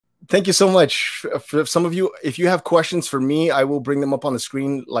Thank you so much. For some of you, if you have questions for me, I will bring them up on the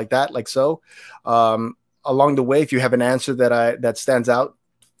screen like that, like so. Along the way, if you have an answer that stands out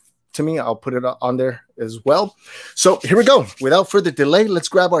to me, I'll put it on there as well. So here we go. Without further delay, let's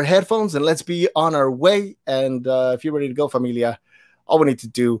grab our headphones and let's be on our way. And if you're ready to go, Familia, all we need to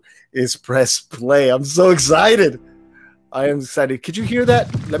do is press play. I'm so excited. I am excited. Could you hear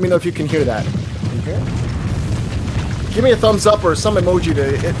that? Let me know if you can hear that. Can you hear it? Give me a thumbs up or some emoji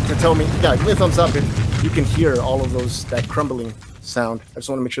to tell me. Yeah, give me a thumbs up if you can hear all of that crumbling sound. I just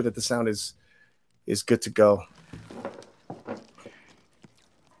want to make sure that the sound is good to go.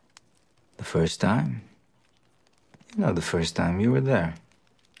 The first time? You know, the first time you were there.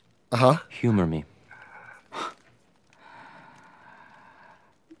 Uh-huh. Humor me.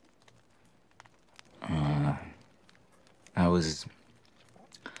 I was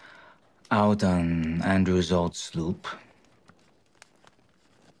out on Andrew's old sloop.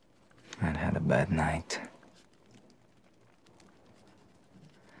 I'd had a bad night.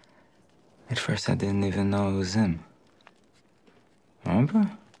 At first, I didn't even know it was him.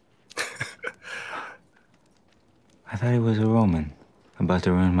 Remember? I thought he was a Roman, about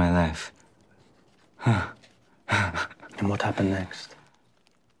to ruin my life. And what happened next?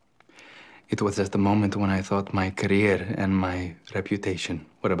 It was at the moment when I thought my career and my reputation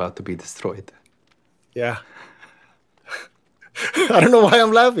were about to be destroyed. Yeah. I don't know why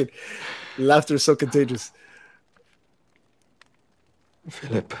I'm laughing. Laughter is so contagious.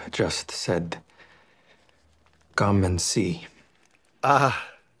 Philip just said, "Come and see." Ah.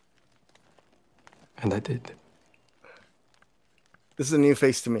 And I did. This is a new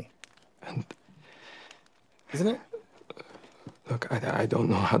face to me. And isn't it? Look, I don't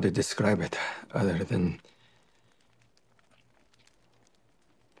know how to describe it other than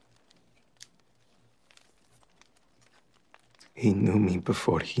he knew me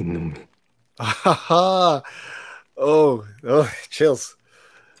before he knew me. Oh, chills.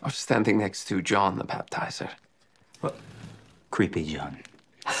 I was standing next to John the baptizer. What? Creepy John.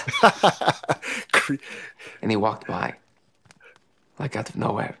 And he walked by, like out of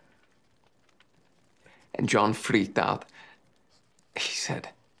nowhere. And John freaked out. He said,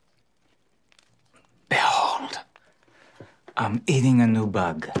 "Behold." I'm eating a new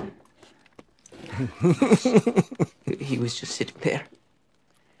bug. He was just sitting there,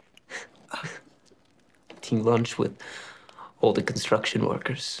 eating lunch with all the construction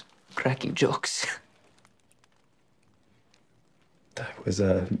workers, cracking jokes. I was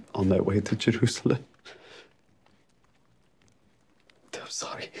on my way to Jerusalem. I'm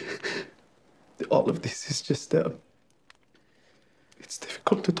sorry. All of this is just, it's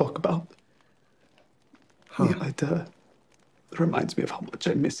difficult to talk about. Huh. Yeah, it reminds me of how much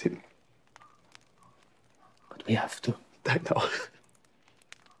I miss him. But we have to. I know.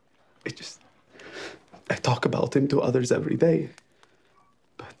 I talk about him to others every day.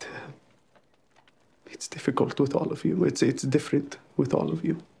 But it's difficult with all of you. It's different with all of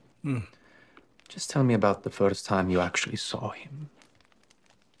you. Mm. Just tell me about the first time you actually saw him.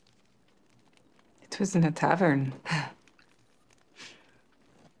 It was in a tavern.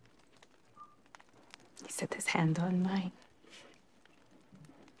 He set his hand on mine.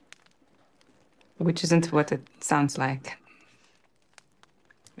 Which isn't what it sounds like.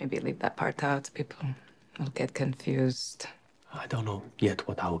 Maybe leave that part out. People will get confused. I don't know yet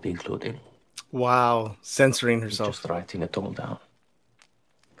what I will be including. Wow, censoring herself. Just writing it all down.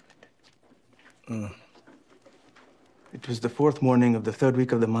 Mm. It was the fourth morning of the third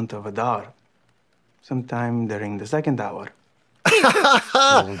week of the month of Adar. Sometime during the second hour. It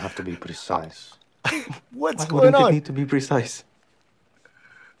doesn't have to be precise. What's Why going wouldn't on? it need to be precise?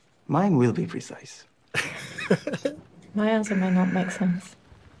 Mine will be precise. My answer may not make sense.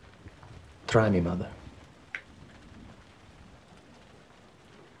 Try me, Mother.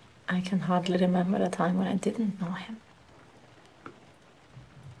 I can hardly remember the time when I didn't know him.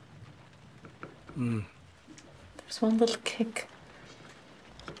 Mm. There's one little kick.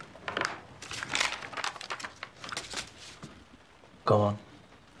 Go on.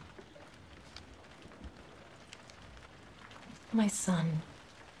 My son,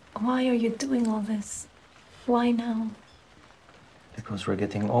 why are you doing all this? Why now? Because we're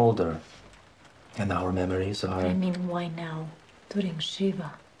getting older. And our memories are... I mean, why now? During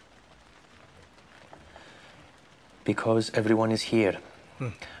Shiva. Because everyone is here.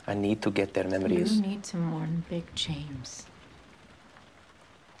 I need to get their memories. You need to mourn Big James.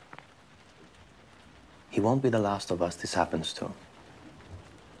 He won't be the last of us this happens to.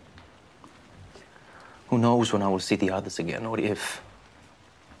 Who knows when I will see the others again, or if.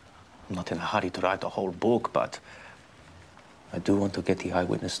 I'm not in a hurry to write a whole book, but I do want to get the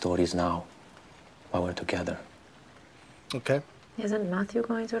eyewitness stories now, while we're together. Okay. Isn't Matthew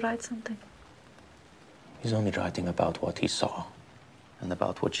going to write something? He's only writing about what he saw, and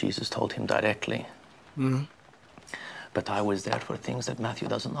about what Jesus told him directly. Mm-hmm. But I was there for things that Matthew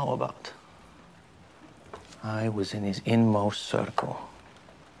doesn't know about. I was in his inmost circle.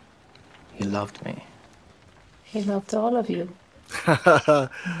 He loved me. He loved all of you.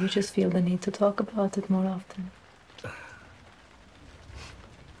 You just feel the need to talk about it more often.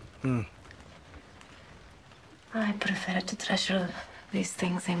 I prefer to treasure these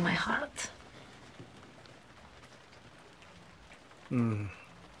things in my heart. You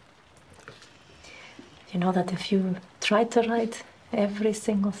know that if you tried to write every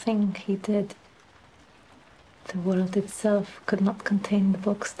single thing he did, the world itself could not contain the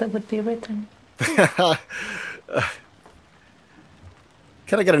books that would be written. Can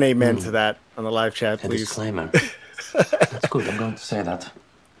I get an amen to that on the live chat, A please? disclaimer. That's good, I'm going to say that.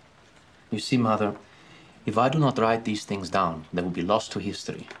 You see, Mother, if I do not write these things down, they will be lost to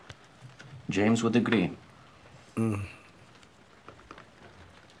history. James would agree.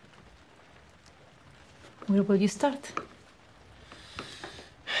 Where will you start?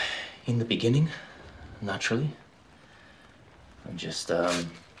 In the beginning, naturally. I'm just, not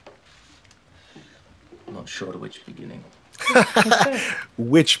sure which beginning.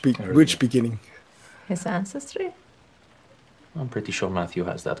 Which beginning? His ancestry? I'm pretty sure Matthew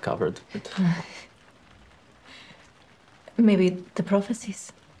has that covered. But Maybe the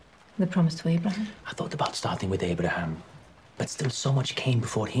prophecies. The promise to Abraham. I thought about starting with Abraham, but still so much came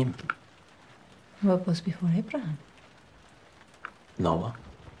before him. What was before Abraham? Noah,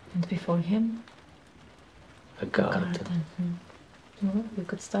 And before him? a garden. Well, we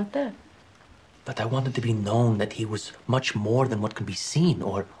could start there. But I wanted to be known that he was much more than what can be seen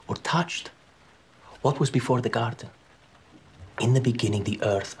or touched. What was before the garden? In the beginning, the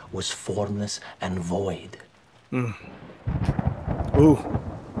earth was formless and void. Ooh.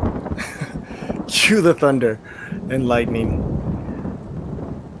 Cue the thunder and lightning.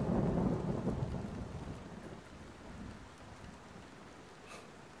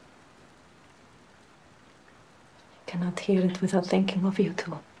 Cannot hear it without thinking of you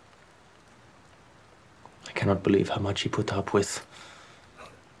two. I cannot believe how much he put up with.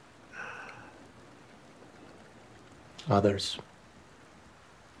 Others,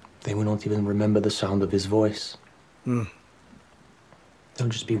 they will not even remember the sound of his voice. They'll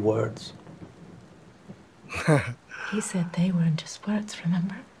just be words. He said they weren't just words,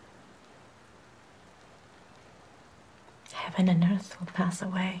 remember? Heaven and earth will pass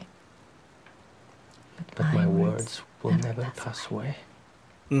away. But my words will never pass away.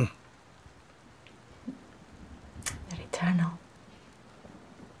 They're eternal.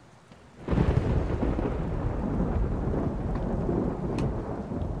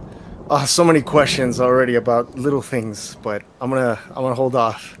 So many questions already about little things, but I'm gonna hold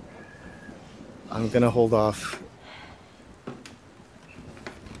off. I'm gonna hold off.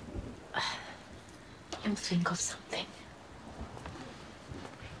 You think of something.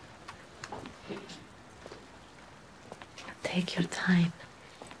 Take your time.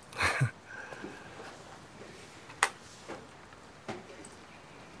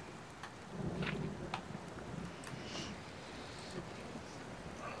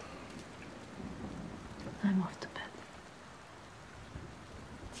 I'm off to bed.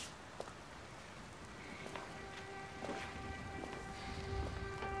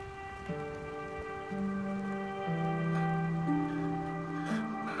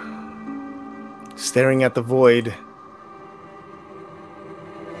 Staring at the void.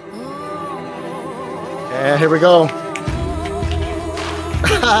 And here we go.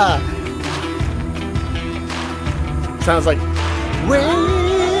 Sounds like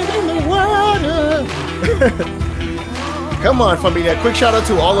rain in the water. Come on, Familia. Quick shout out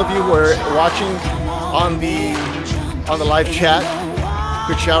to all of you who are watching on the live chat.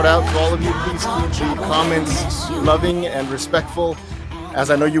 Quick shout out to all of you. Please keep the comments loving and respectful,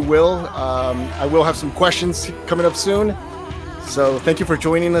 as I know you will. I will have some questions coming up soon. So thank you for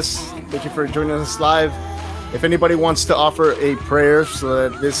joining us. Thank you for joining us live. If anybody wants to offer a prayer so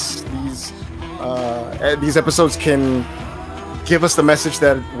that these episodes can give us the message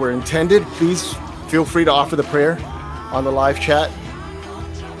that were intended, please feel free to offer the prayer on the live chat.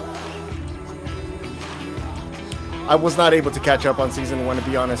 I was not able to catch up on season 1, to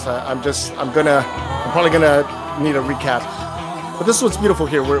be honest. I'm probably gonna need a recap. But this is what's beautiful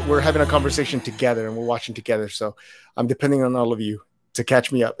here. We're having a conversation together and we're watching together. So I'm depending on all of you to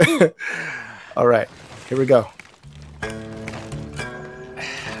catch me up. All right, here we go.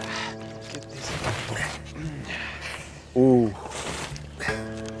 Ooh.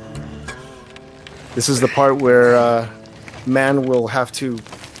 This is the part where man will have to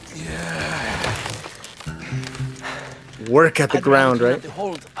work at the ground, right? The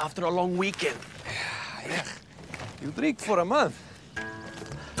hold after a long weekend. Yeah. You drink for a month.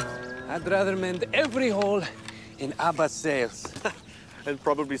 I'd rather mend every hole in Abba's sails. And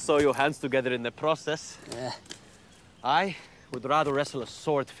probably sew your hands together in the process. Yeah. I would rather wrestle a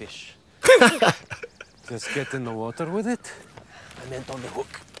swordfish. Just get in the water with it. I meant on the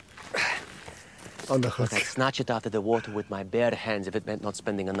hook. On the hook. I'd snatch it out of the water with my bare hands if it meant not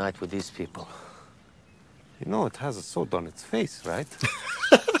spending a night with these people. You know it has a sword on its face, right?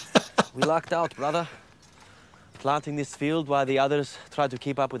 We lucked out, brother. Planting this field while the others tried to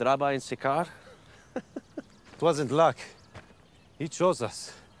keep up with Rabbi and Sikar. It wasn't luck. He chose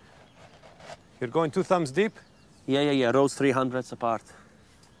us. You're going 2 thumbs deep? Yeah. Rows 300s apart.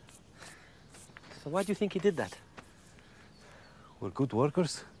 So why do you think he did that? We're good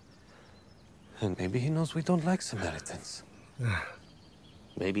workers. And maybe he knows we don't like Samaritans.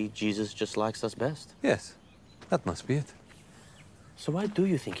 Maybe Jesus just likes us best. Yes, that must be it. So why do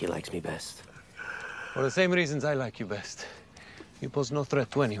you think he likes me best? For the same reasons I like you best. You pose no threat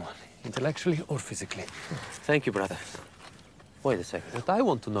to anyone, intellectually or physically. Thank you, brother. Wait a second. What I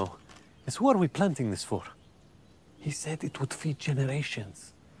want to know is who are we planting this for? He said it would feed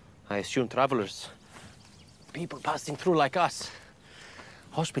generations. I assume travelers. People passing through like us.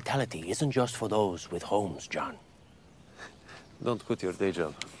 Hospitality isn't just for those with homes, John. Don't quit your day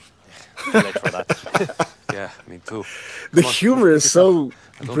job. Too late for that. Yeah, me too. The humor is so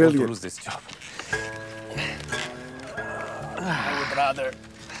I don't brilliant. want to lose this job. I would rather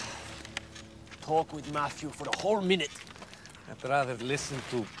talk with Matthew for a whole minute. I'd rather listen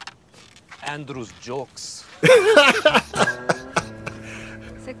to Andrew's jokes.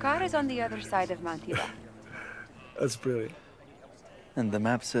 Sikar is on the other side of Mount Hira. That's brilliant. And the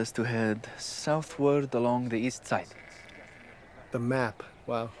map says to head southward along the east side. The map.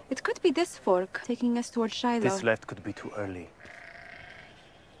 Wow. It could be this fork taking us toward Shiloh. This left could be too early.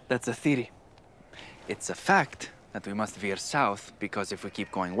 That's a theory. It's a fact that we must veer south, because if we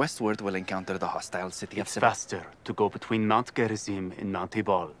keep going westward, we'll encounter the hostile city of It's faster to go between Mount Gerizim and Mount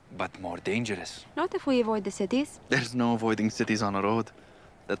Ebal. But more dangerous. Not if we avoid the cities. There's no avoiding cities on a road.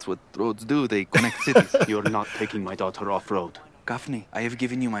 That's what roads do, they connect cities. You're not taking my daughter off-road. Gafni, I have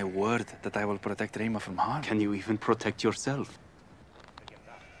given you my word that I will protect Rema from harm. Can you even protect yourself?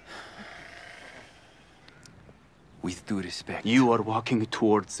 With due respect. You are walking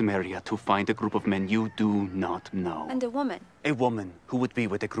towards Samaria to find a group of men you do not know. And a woman. A woman who would be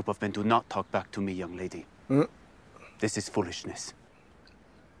with a group of men. Do not talk back to me, young lady. This is foolishness.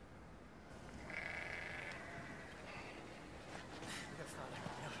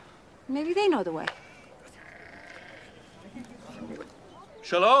 Maybe they know the way.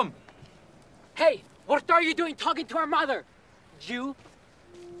 Shalom! Hey, what are you doing talking to our mother? Jew?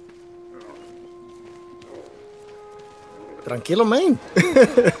 Tranquilo, man.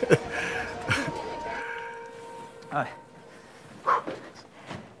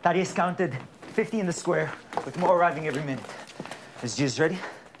 Thaddeus counted 50 in the square, with more arriving every minute. Is Jesus ready?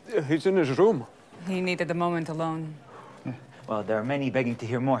 He's in his room. He needed a moment alone. Well, there are many begging to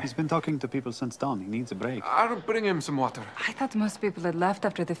hear more. He's been talking to people since dawn. He needs a break. I'll bring him some water. I thought most people had left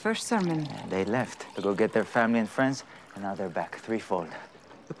after the first sermon. They left to go get their family and friends, and now they're back threefold.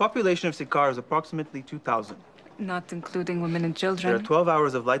 The population of Sikar is approximately 2,000. Not including women and There are children. 12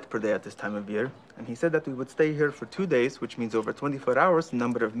 hours of light per day at this time of year, and he said that we would stay here for 2 days, which means over 24 hours, the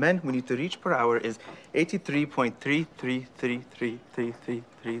number of men we need to reach per hour is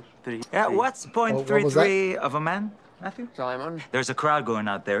 83.33333333. Yeah, what's .33 of a man, Matthew? Simon? There's a crowd going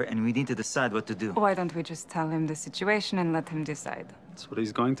out there, and we need to decide what to do. Why don't we just tell him the situation and let him decide? That's what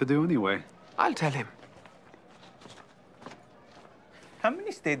he's going to do anyway. I'll tell him. How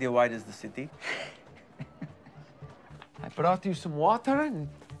many stadia wide is the city? I brought you some water and...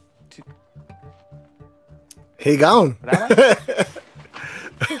 Hey, Gown. Rabbi?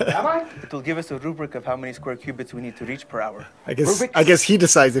 It will give us a rubric of how many square cubits we need to reach per hour. I guess he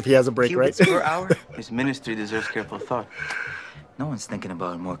decides if he has a break, right? Cubits per hour? His ministry deserves careful thought. No one's thinking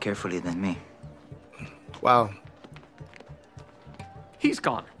about it more carefully than me. Wow. He's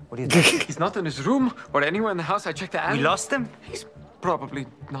gone. What do you think? He's not in his room or anywhere in the house. I checked the We alley. lost him? He's probably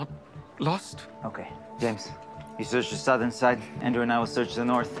not lost. Okay, James. You search the southern side. Andrew and I will search the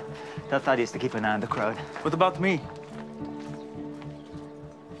north. Tell Thaddeus to keep an eye on the crowd. What about me?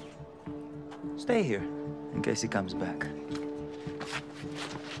 Stay here, in case he comes back.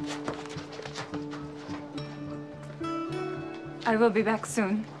 I will be back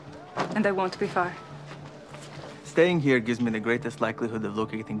soon, and I won't be far. Staying here gives me the greatest likelihood of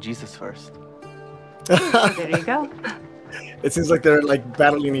locating Jesus first. There you go. It seems like they're like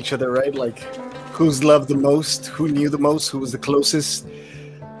battling each other, right? Like who's loved the most, who knew the most, who was the closest.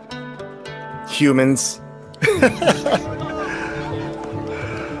 Humans.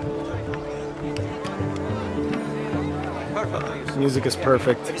 Music is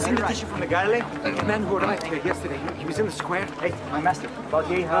perfect. Have you seen the teacher from the Galilee? The man who arrived here yesterday. He was in the square. Hey, my master. About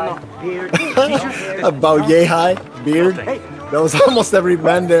yay high, beard. About yay high, beard. That was almost every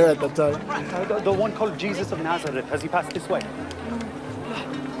man there at the time. The one called Jesus of Nazareth. Has he passed this way?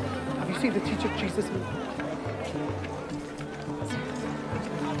 Have you seen the teacher Jesus?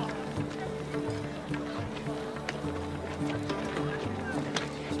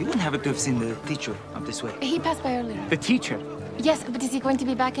 You wouldn't happen to have seen the teacher up this way. He passed by earlier. The teacher? Yes, but is he going to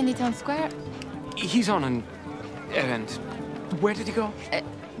be back in the town square? He's on an errand. Where did he go?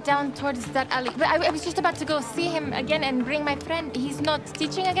 Down towards that alley. But I was just about to go see him again and bring my friend. He's not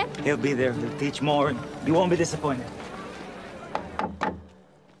teaching again? He'll be there. He'll teach more. You won't be disappointed.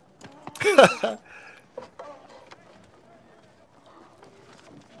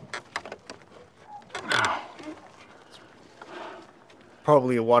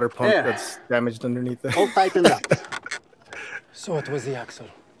 Probably a water pump There. that's damaged underneath it. All tightened up. So it was the axle.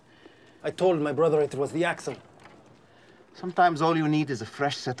 I told my brother it was the axle. Sometimes all you need is a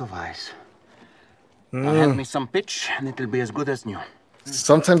fresh set of eyes. Now hand me some pitch, and it'll be as good as new.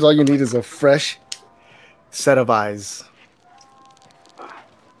 Sometimes all you need is a fresh set of eyes.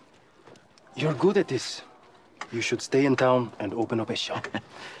 You're good at this. You should stay in town and open up a shop.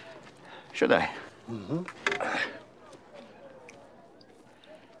 Should I? Mm-hmm.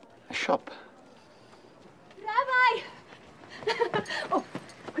 A shop? Rabbi! Oh,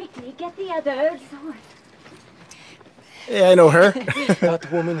 quickly, get the others. Yeah, I know her.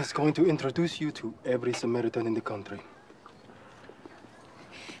 That woman is going to introduce you to every Samaritan in the country.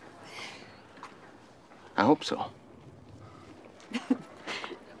 I hope so.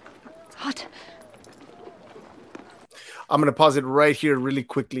 It's hot. I'm going to pause it right here really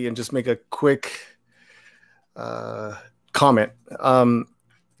quickly and just make a quick comment.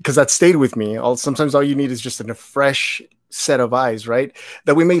 Because that stayed with me. Sometimes all you need is just a fresh set of eyes, right?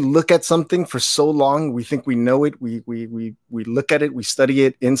 That we may look at something for so long, we think we know it. We look at it, we study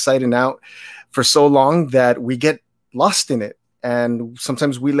it inside and out for so long that we get lost in it. And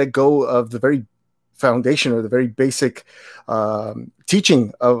sometimes we let go of the very foundation or the very basic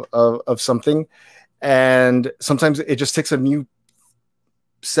teaching of something. And sometimes it just takes a new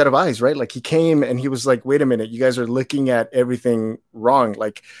set of eyes, right? Like he came and he was like, wait a minute, you guys are looking at everything wrong.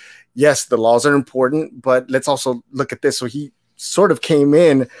 Like, yes, the laws are important, but let's also look at this. So he sort of came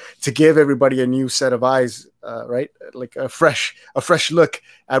in to give everybody a new set of eyes, right? Like a fresh look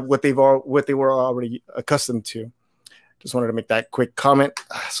at what they were already accustomed to. Just wanted to make that quick comment.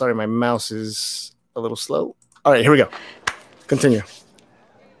 Sorry, my mouse is a little slow. All right, here we go. Continue.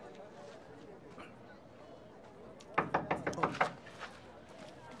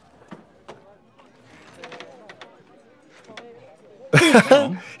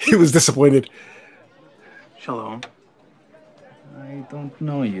 He was disappointed. Shalom. I don't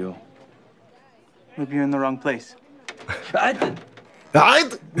know you. Maybe you're in the wrong place.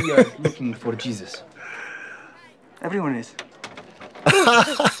 We are looking for Jesus. Everyone is.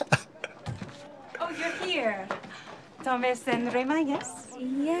 Oh, you're here. Thomas and Rema, yes?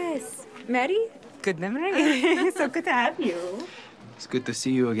 Yes. Mary? Good memory. So good to have you. It's good to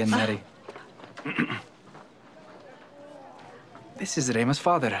see you again, Mary. This is Rema's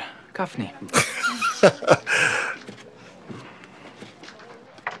father, Kafni.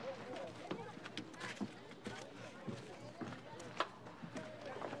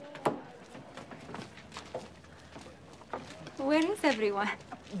 Where is everyone?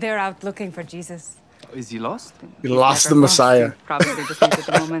 They're out looking for Jesus. Is he lost? He lost the Messiah. Probably just at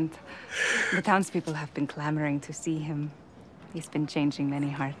the moment. The townspeople have been clamoring to see him. He's been changing many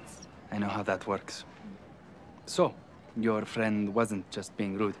hearts. I know how that works. So, your friend wasn't just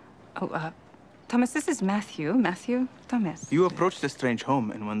being rude. Oh, Thomas, this is Matthew. Matthew, Thomas. You approached a strange home,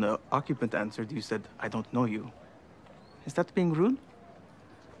 and when the occupant answered, you said, I don't know you. Is that being rude?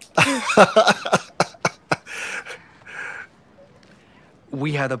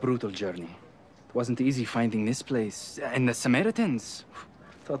 We had a brutal journey. It wasn't easy finding this place. And the Samaritans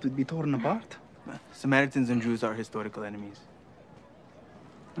thought we'd be torn apart. Samaritans and Jews are historical enemies.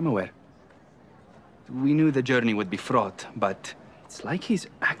 I'm aware. We knew the journey would be fraught, but it's like he's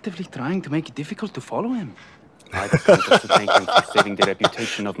actively trying to make it difficult to follow him. I've come just to thank him for saving the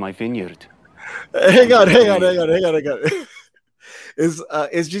reputation of my vineyard. Hang on.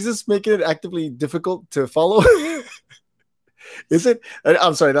 Is Jesus making it actively difficult to follow? Is it?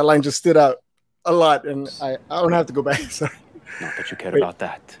 I'm sorry, that line just stood out a lot, and I don't have to go back. Sorry. Not that you care Wait. about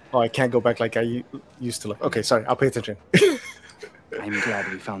that. Oh, I can't go back like I used to look. Okay, sorry. I'll pay attention. I'm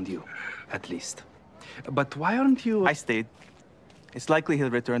glad we found you, at least. But why aren't you... I stayed. It's likely he'll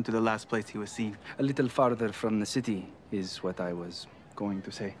return to the last place he was seen. A little farther from the city is what I was going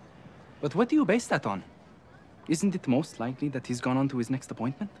to say. But what do you base that on? Isn't it most likely that he's gone on to his next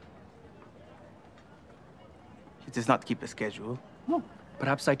appointment? He does not keep a schedule. Oh,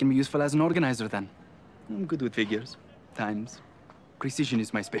 perhaps I can be useful as an organizer then. I'm good with figures, times. Precision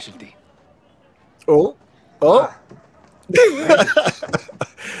is my specialty. Oh. Oh.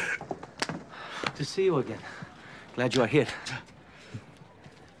 To see you again. Glad you are here.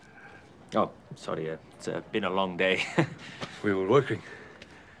 Oh, sorry, it's been a long day. We were working.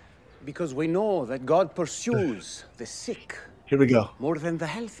 Because we know that God pursues the sick Here we go. more than the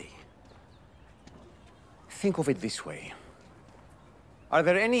healthy. Think of it this way. Are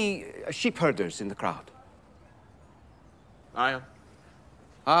there any sheep herders in the crowd? I am.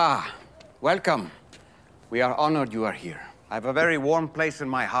 Ah, welcome. We are honored you are here. I have a very warm place in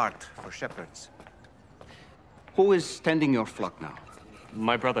my heart for shepherds. Who is tending your flock now?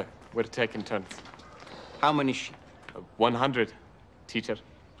 My brother. We're taking turns. How many sheep? 100, teacher.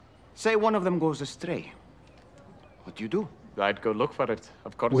 Say one of them goes astray. What do you do? I'd go look for it,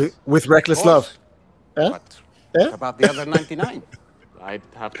 of course. With reckless love. But what about the other 99? I'd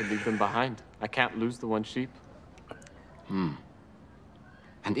have to leave them behind. I can't lose the one sheep. And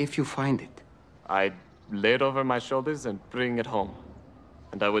if you find it? I'd lay it over my shoulders and bring it home.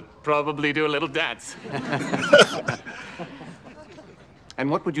 And I would probably do a little dance. And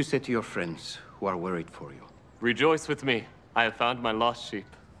what would you say to your friends who are worried for you? Rejoice with me. I have found my lost sheep.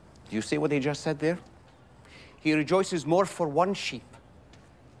 Do you see what he just said there? He rejoices more for one sheep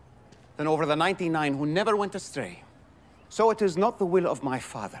than over the 99 who never went astray. So it is not the will of my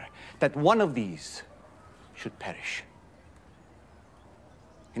Father that one of these should perish.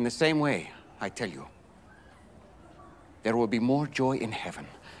 In the same way, I tell you, there will be more joy in heaven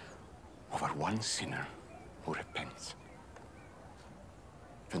over one sinner who repents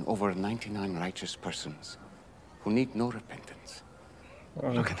than over 99 righteous persons who need no repentance.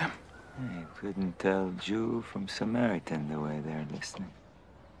 Look at them. You couldn't tell Jew from Samaritan the way they're listening.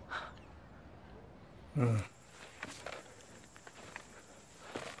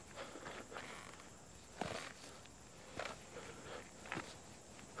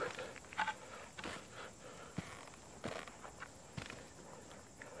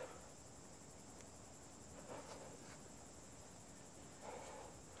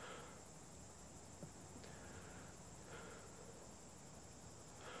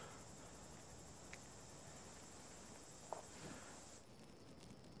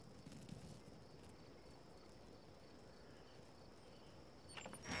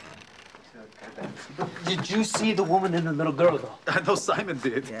 Did you see the woman and the little girl, though? I know Simon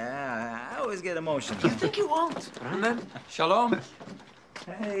did. Yeah, I always get emotional. You think you won't? Shalom.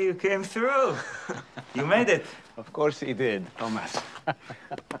 Hey, you came through. You made it. Of course he did, Thomas.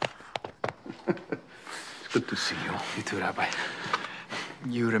 It's good to see you. You too, Rabbi.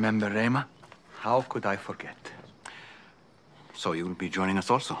 You remember Rema? How could I forget? So you will be joining us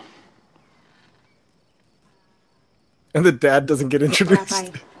also? And the dad doesn't get introduced.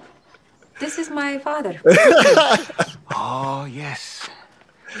 Rabbi, this is my father. Oh, yes.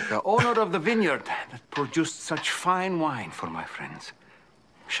 The owner of the vineyard that produced such fine wine for my friends.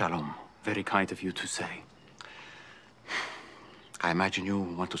 Shalom. Very kind of you to say. I imagine you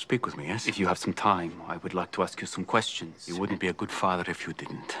want to speak with me, yes? If you have some time, I would like to ask you some questions. You wouldn't be a good father if you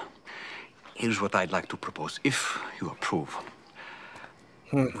didn't. Here's what I'd like to propose, if you approve.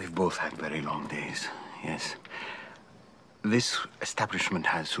 We've both had very long days, yes. This establishment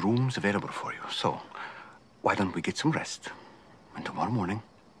has rooms available for you, so why don't we get some rest? And tomorrow morning,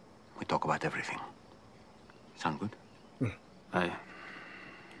 we talk about everything. Sound good?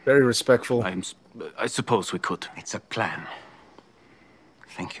 Very respectful. I suppose we could. It's a plan.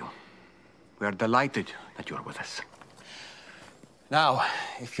 Thank you. We are delighted that you're with us. Now,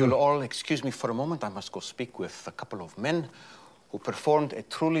 if you'll all excuse me for a moment, I must go speak with a couple of men who performed a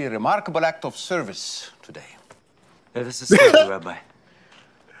truly remarkable act of service today. Let us escape, Rabbi.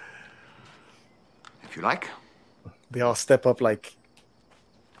 If you like. They all step up like...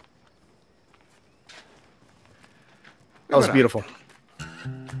 That was beautiful.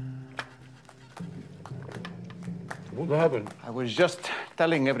 What happened? I was just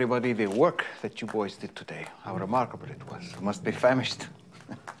telling everybody the work that you boys did today, how remarkable it was. You must be famished.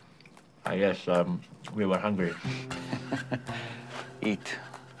 Yes, we were hungry. Eat.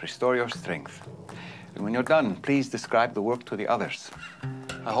 Restore your strength. When you're done, please describe the work to the others.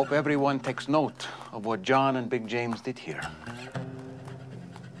 I hope everyone takes note of what John and Big James did here.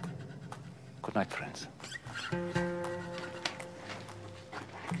 Good night, friends.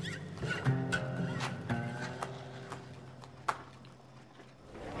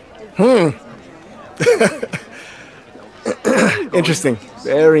 Interesting.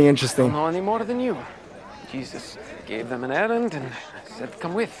 Very I interesting. don't know any more than you. Jesus gave them an errand and said,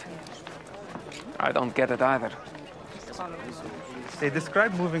 come with. I don't get it either. They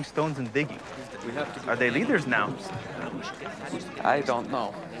describe moving stones and digging. Are they leaders now? I don't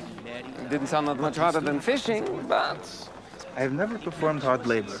know. It didn't sound that much harder than fishing, but... I have never performed hard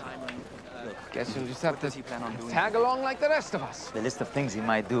labor. Guess you'll just have to tag along like the rest of us. The list of things he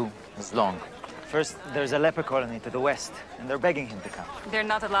might do is long. First, there's a leper colony to the west, and they're begging him to come. They're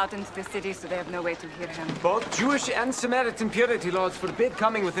not allowed into the city, so they have no way to hear him. Both Jewish and Samaritan purity laws forbid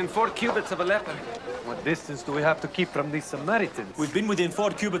coming within 4 cubits of a leper. What distance do we have to keep from these Samaritans? We've been within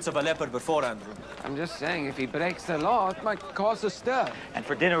 4 cubits of a leper before, Andrew. I'm just saying, if he breaks the law, it might cause a stir. And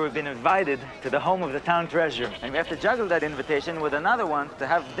for dinner, we've been invited to the home of the town treasurer. And we have to juggle that invitation with another one to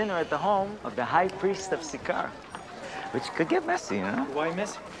have dinner at the home of the high priest of Sychar. Which could get messy, you know? Why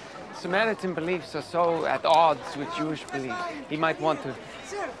messy? Samaritan beliefs are so at odds with Jewish beliefs. He might want to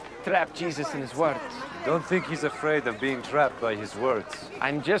trap Jesus in his words. Don't think he's afraid of being trapped by his words.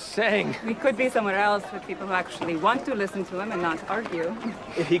 I'm just saying. We could be somewhere else with people who actually want to listen to him and not argue.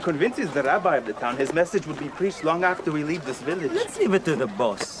 If he convinces the rabbi of the town, his message would be preached long after we leave this village. Let's leave it to the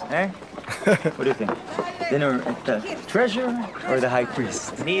boss, eh? What do you think? Dinner at the treasurer or the high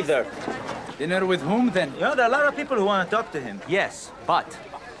priest? Neither. Dinner with whom, then? You know, there are a lot of people who want to talk to him. Yes, but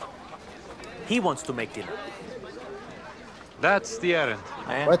he wants to make dinner. That's the errand.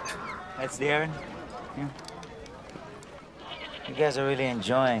 What? That's the errand? Yeah. You guys are really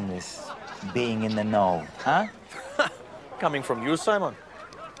enjoying this being in the know, huh? Coming from you, Simon.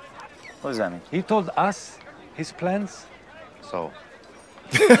 What does that mean? He told us his plans. So,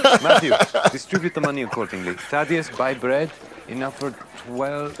 Matthew, distribute the money accordingly. Thaddeus, buy bread. Enough for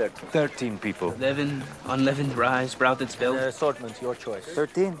 13 people. 11 unleavened rye, sprouted spelt. Assortment, your choice.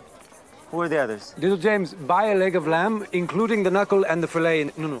 13? Who are the others? Little James, buy a leg of lamb, including the knuckle and the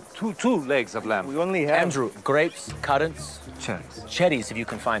fillet. No, two legs of lamb. We only have... Andrew, grapes, currants, Cherries. cherries if you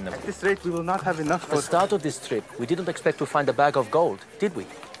can find them. At this rate, we will not have enough At for... the start of this trip, we didn't expect to find a bag of gold, did we?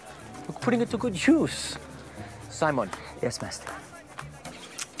 We're putting it to good use. Simon. Yes, master.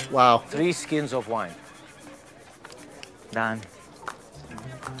 Wow. 3 skins of wine. Done.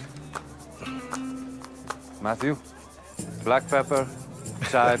 Matthew, black pepper,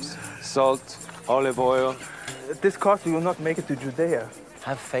 chives, salt, olive oil. At this cost, we will not make it to Judea.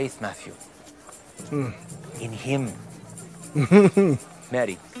 Have faith, Matthew. In him.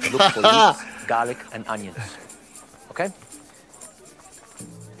 Mary, look for leeks, garlic, and onions. Okay?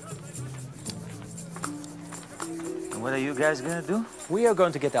 And what are you guys gonna do? We are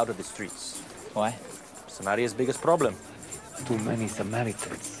going to get out of the streets. Why? Samaria's biggest problem. Too many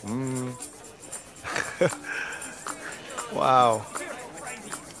Samaritans. Wow.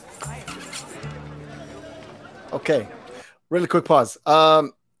 Okay, really quick pause.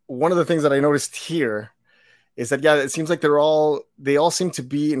 One of the things that I noticed here is that, yeah, it seems like they all seem to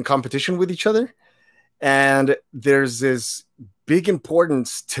be in competition with each other. And there's this big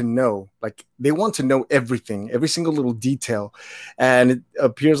importance to know, like they want to know everything, every single little detail. And it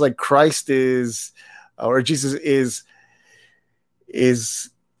appears like Christ is, or Jesus is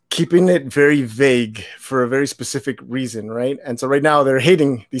keeping it very vague for a very specific reason, right? And so right now they're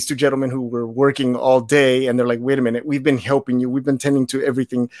hating these two gentlemen who were working all day, and they're like, wait a minute, we've been helping you, we've been tending to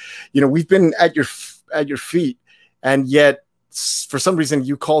everything, you know, we've been at your feet, and yet for some reason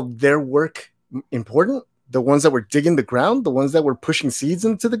you called their work important, the ones that were digging the ground, the ones that were pushing seeds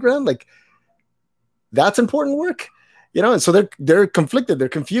into the ground, like that's important work. You know, and so they're conflicted, they're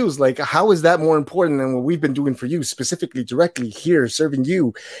confused. Like, how is that more important than what we've been doing for you, specifically, directly here, serving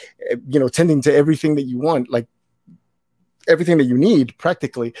you, you know, tending to everything that you want, like everything that you need,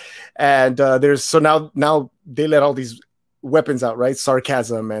 practically. And so now they let all these weapons out, right?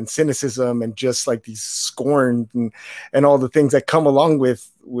 Sarcasm and cynicism and just like these scorn and all the things that come along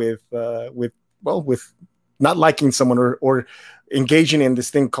with not liking someone or engaging in this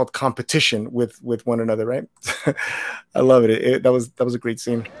thing called competition with one another, right? I love it. That was a great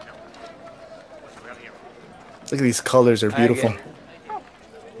scene. Look at these colors, are beautiful.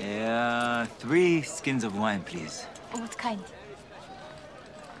 Yeah, 3 skins of wine, please. What kind?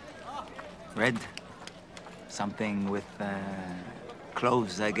 Red. Something with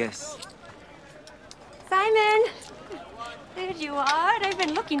cloves, I guess. Simon! There you are. I've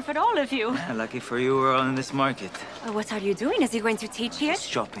been looking for all of you. Lucky for you, we're all in this market. What are you doing? Is he going to teach here?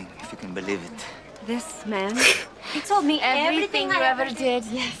 Shopping, if you can believe it. This man, he told me Everything you I ever did,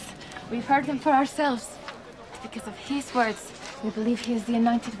 yes. We've heard them for ourselves. Because of his words, we believe he is the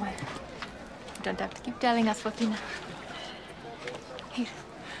Anointed One. You don't have to keep telling us what we know. Here,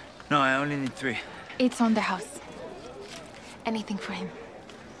 No, I only need 3. it's on the house. Anything for him.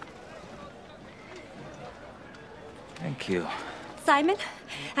 Thank you. Simon,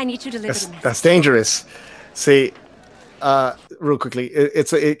 I need you to deliver the message. That's dangerous. See, real quickly,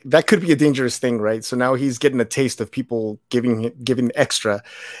 that could be a dangerous thing, right? So now he's getting a taste of people giving extra,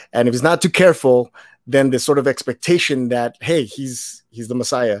 and if he's not too careful, then this sort of expectation that, hey, he's the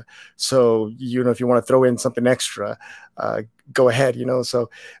Messiah, so if you want to throw in something extra, go ahead, So,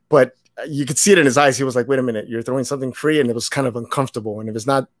 but you could see it in his eyes. He was like, wait a minute, you're throwing something free, and it was kind of uncomfortable. And if it's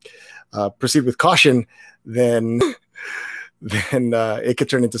not proceed with caution, then it could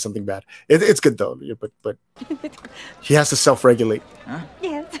turn into something bad. It's good though, but he has to self-regulate. Huh?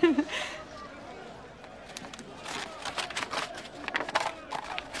 Yes.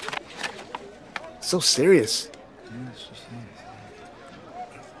 So serious.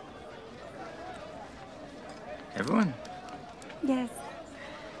 Everyone? Yes.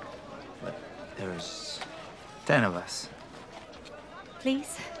 But there's 10 of us.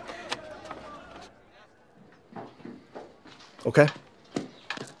 Please. Okay.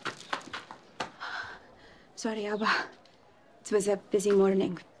 Sorry, Abba. It was a busy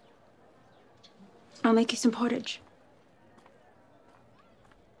morning. I'll make you some porridge.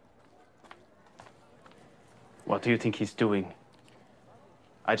 What do you think he's doing?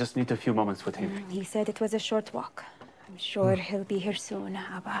 I just need a few moments with him. He said it was a short walk. I'm sure he'll be here soon,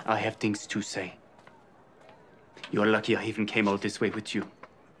 Abba. I have things to say. You're lucky I even came all this way with you.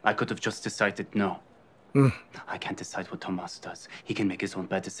 I could have just decided no. I can't decide what Tomas does. He can make his own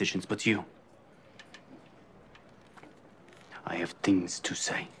bad decisions, but you... I have things to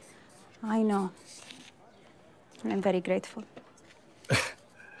say. I know. And I'm very grateful.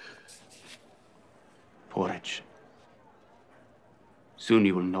 Porridge. Soon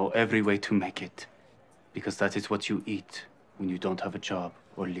you will know every way to make it, because that is what you eat when you don't have a job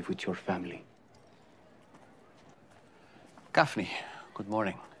or live with your family. Gaffney, good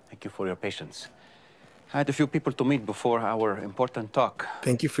morning. Thank you for your patience. I had a few people to meet before our important talk.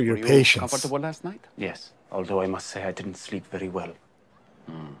 Thank you for your Were you patience. comfortable last night? Yes, although I must say I didn't sleep very well.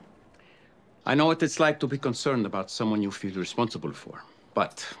 I know what it's like to be concerned about someone you feel responsible for,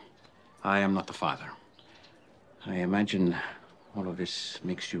 but I am not a father. I imagine all of this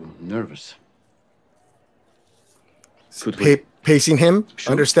makes you nervous. Pacing him,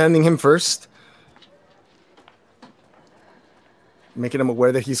 understanding him first, making him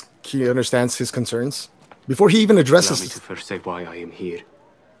aware that he understands his concerns before he even addresses. Allow me to first say why I am here.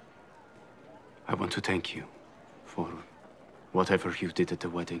 I want to thank you for whatever you did at the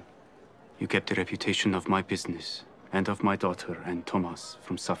wedding. You kept the reputation of my business and of my daughter and Thomas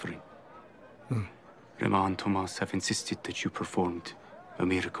from suffering. Rema and Thomas have insisted that you performed a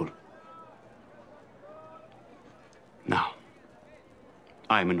miracle. Now,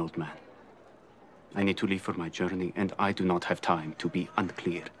 I am an old man. I need to leave for my journey, and I do not have time to be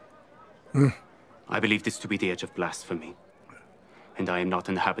unclear. I believe this to be the edge of blasphemy, and I am not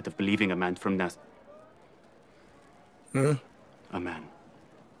in the habit of believing a man from A man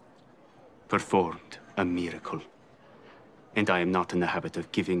performed a miracle, and I am not in the habit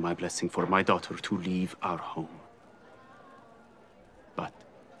of giving my blessing for my daughter to leave our home. But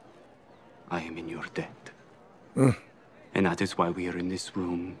I am in your debt. And that is why we are in this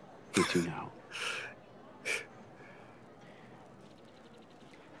room with you now.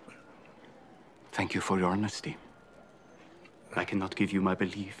 Thank you for your honesty. I cannot give you my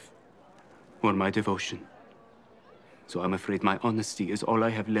belief or my devotion. So I'm afraid my honesty is all I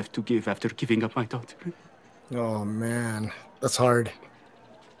have left to give after giving up my daughter. Oh, man. That's hard.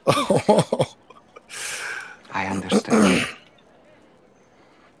 I understand.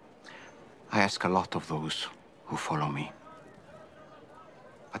 I ask a lot of those who follow me.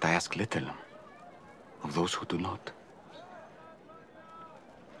 But I ask little of those who do not.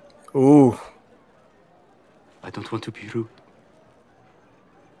 Ooh. I don't want to be rude,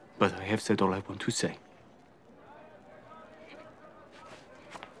 but I have said all I want to say.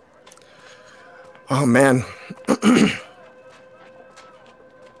 Oh, man.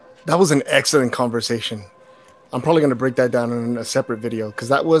 That was an excellent conversation. I'm probably going to break that down in a separate video, because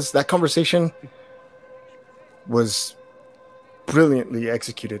that conversation was brilliantly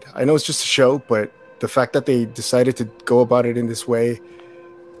executed. I know it's just a show, but the fact that they decided to go about it in this way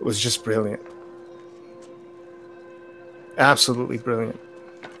was just brilliant. Absolutely brilliant.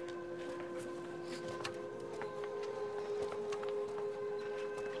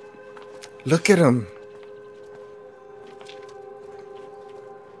 Look at him.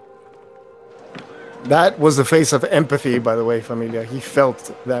 That was the face of empathy, by the way, Familia. He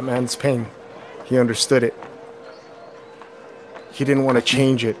felt that man's pain. He understood it. He didn't want to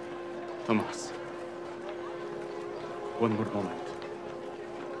change it. Thomas. One more moment.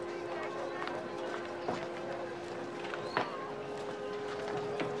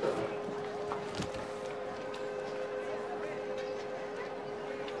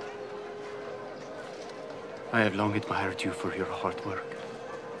 I have long admired you for your hard work.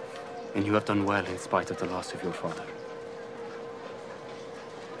 And you have done well in spite of the loss of your father.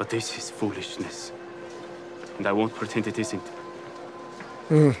 But this is foolishness. And I won't pretend it isn't.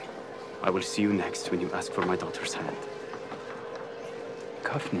 I will see you next when you ask for my daughter's hand.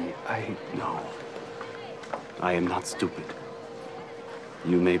 Kafni, No. I am not stupid.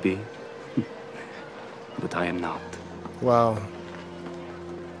 You may be, but I am not. Wow.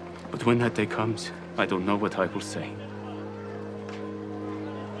 But when that day comes, I don't know what I will say.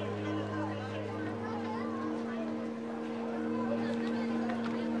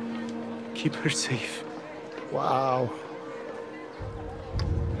 Keep her safe. Wow.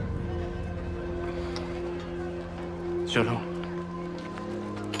 Shalom.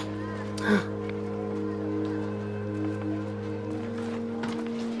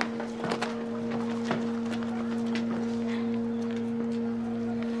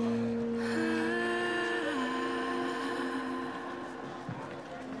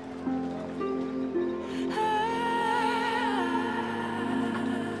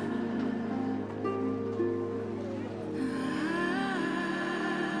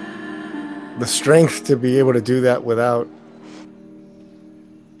 The strength to be able to do that without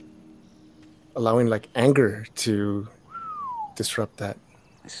allowing like anger to disrupt that.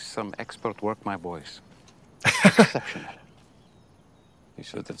 This is some expert work, my boys. Exceptional. You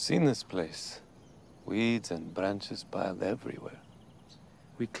should have seen this place. Weeds and branches piled everywhere.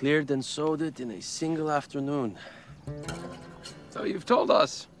 We cleared and sowed it in a single afternoon. So you've told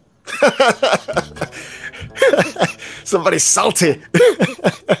us. Somebody's salty.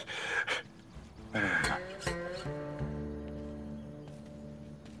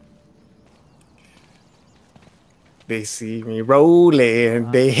 They see me rolling,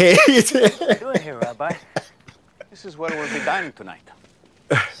 they hate it. What are you doing here, Rabbi? This is where we'll be dining tonight.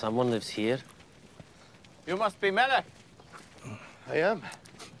 Someone lives here? You must be Melech. I am.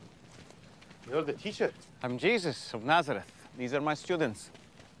 You're the teacher. I'm Jesus of Nazareth. These are my students.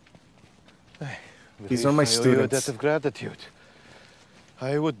 These are my I owe you a students. debt of gratitude.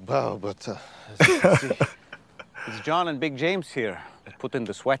 I would bow, but as you can see, It's John and Big James here that put in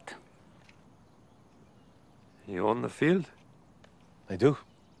the sweat. You own the field? I do.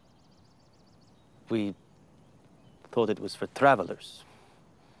 We thought it was for travelers.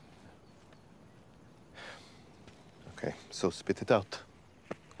 Okay, so spit it out.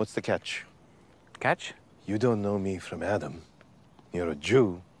 What's the catch? Catch? You don't know me from Adam. You're a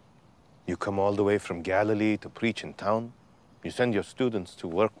Jew. You come all the way from Galilee to preach in town. You send your students to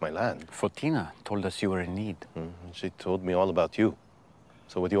work my land. Fotina told us you were in need. She told me all about you.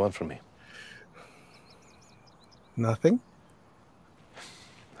 So what do you want from me? Nothing?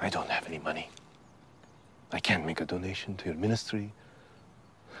 I don't have any money. I can't make a donation to your ministry.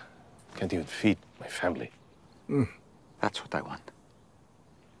 Can't even feed my family. That's what I want.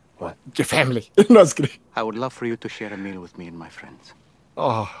 What? Your family. No, I was kidding. I would love for you to share a meal with me and my friends.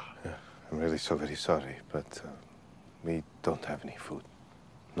 Oh. Yeah, I'm really so very sorry, but we don't have any food.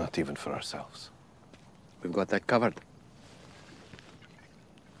 Not even for ourselves. We've got that covered.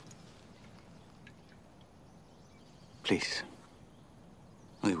 Please.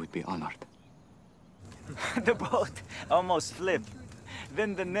 We would be honored. The boat almost flipped.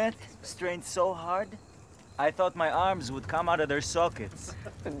 Then the net strained so hard, I thought my arms would come out of their sockets.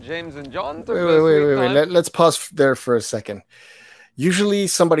 And James and John took Wait. Let's pause there for a second. Usually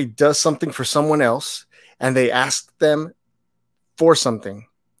somebody does something for someone else and they ask them for something.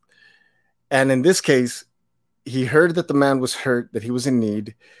 And in this case, he heard that the man was hurt, that he was in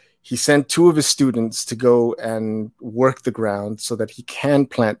need. He sent 2 of his students to go and work the ground so that he can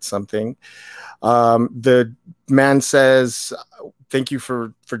plant something. The man says, thank you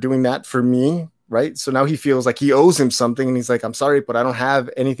for doing that for me, right? So now he feels like he owes him something, and he's like, I'm sorry, but I don't have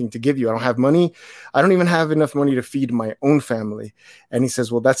anything to give you. I don't have money. I don't even have enough money to feed my own family. And he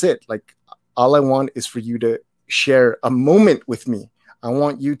says, well, that's it. Like, all I want is for you to share a moment with me. I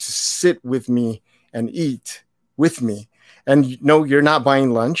want you to sit with me and eat with me. And no, you're not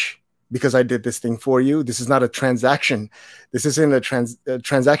buying lunch. because I did this thing for you. This is not a transaction. This isn't a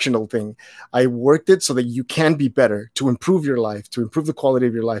transactional thing. I worked it so that you can be better, to improve your life, to improve the quality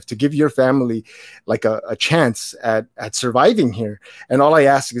of your life, to give your family like a chance at surviving here. And all I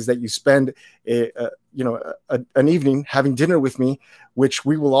ask is that you spend an evening having dinner with me, which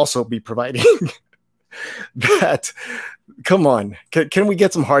we will also be providing. That, come on, can we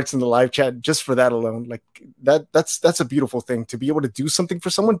get some hearts in the live chat just for that alone? Like that's a beautiful thing, to be able to do something for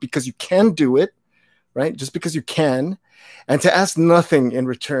someone because you can do it, right? Just because you can, and to ask nothing in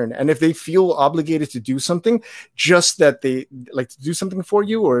return. And if they feel obligated to do something, just that they like to do something for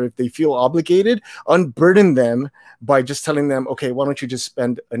you, or if they feel obligated, unburden them by just telling them, okay, why don't you just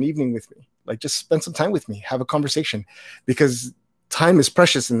spend an evening with me? Like, just spend some time with me, have a conversation, because time is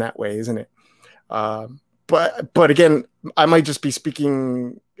precious in that way, isn't it? But again, I might just be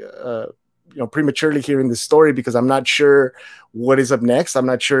speaking, prematurely here in this story, because I'm not sure what is up next. I'm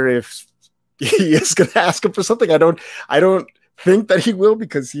not sure if he is going to ask him for something. I don't think that he will,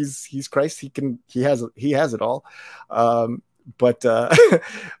 because he's Christ. He has it all. But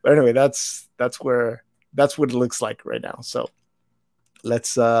anyway, that's what it looks like right now. So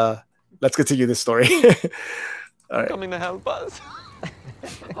let's continue this story. All right. Coming to help us.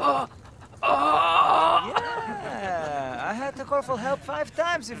 Yeah, I had to call for help 5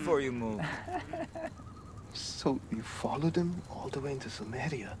 times before you moved. So you followed him all the way into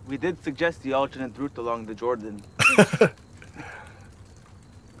Samaria? We did suggest the alternate route along the Jordan.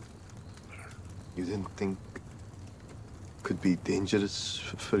 You didn't think could be dangerous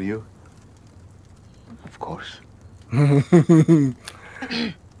for you? Of course.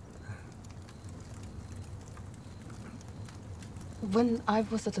 When I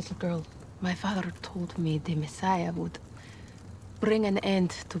was a little girl, my father told me the Messiah would bring an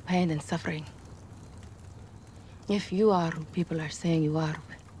end to pain and suffering. If you are who people are saying you are,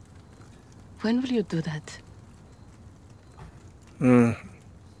 when will you do that?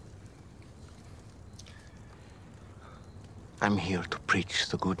 I'm here to preach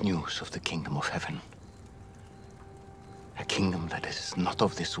the good news of the kingdom of heaven. A kingdom that is not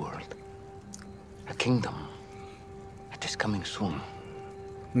of this world. A kingdom that is coming soon.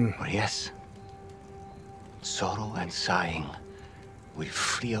 Or yes, sorrow and sighing will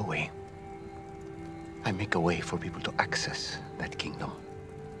flee away. I make a way for people to access that kingdom.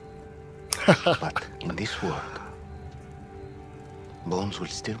 But in this world, bones will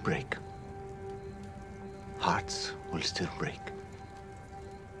still break. Hearts will still break.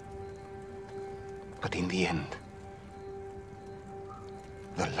 But in the end,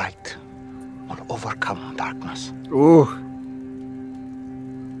 the light will overcome darkness. Ooh.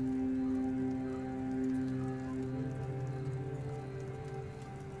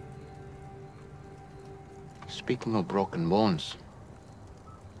 Speaking of broken bones,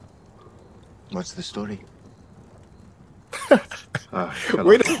 what's the story?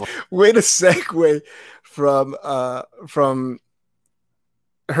 Way to segue from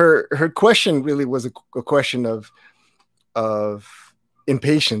her question. Really was a question of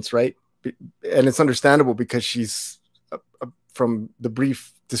impatience, right? And it's understandable, because she's from the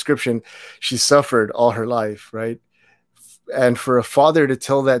brief description, she suffered all her life, right? And for a father to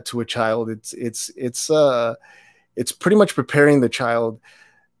tell that to a child, it's pretty much preparing the child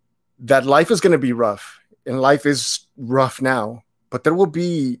that life is going to be rough, and life is rough now, but there will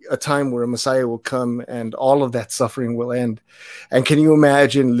be a time where a Messiah will come and all of that suffering will end. And can you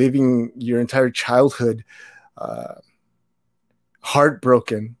imagine living your entire childhood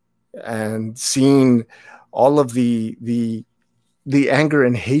heartbroken and seeing all of the anger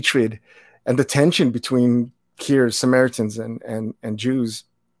and hatred and the tension between here Samaritans and Jews,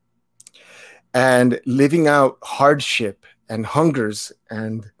 and living out hardship and hungers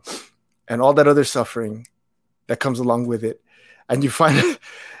and all that other suffering that comes along with it, and you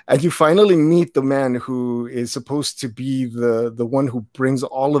finally meet the man who is supposed to be the one who brings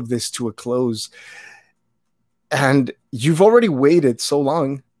all of this to a close, and you've already waited so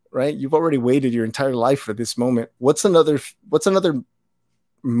long, right? You've already waited your entire life for this moment. What's another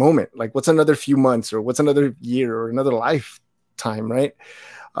moment? Like, what's another few months, or what's another year, or another lifetime, right?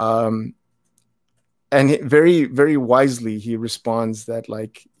 And very, very wisely, he responds that,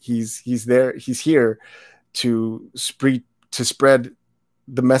 like, he's here to spread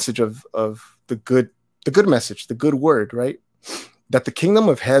the message of the good message, the good word, right? That the kingdom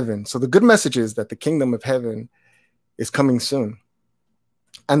of heaven. So the good message is that the kingdom of heaven is coming soon,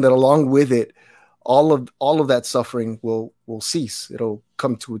 and that along with it, all of that suffering will cease. It'll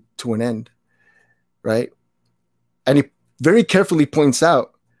come to an end, right? And he very carefully points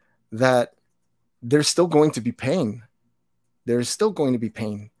out that there's still going to be pain. There's still going to be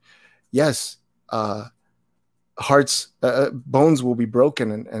pain. yes, bones will be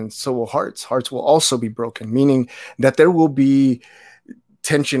broken, and so will hearts. Hearts will also be broken, meaning that there will be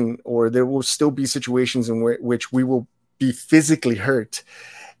tension, or there will still be situations in which we will be physically hurt,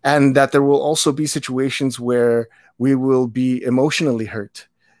 and that there will also be situations where we will be emotionally hurt.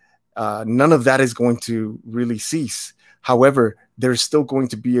 None of that is going to really cease. However, there's still going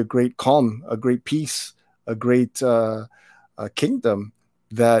to be a great calm, a great peace, a great kingdom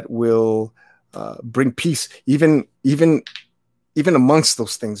that will bring peace, even amongst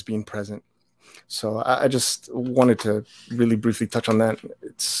those things being present. So I just wanted to really briefly touch on that.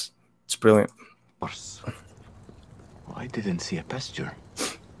 It's brilliant. Horse. I didn't see a pasture.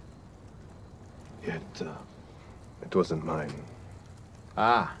 It wasn't mine.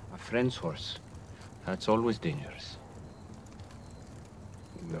 Ah, a friend's horse. That's always dangerous.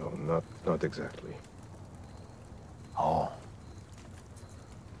 No, not exactly. Oh.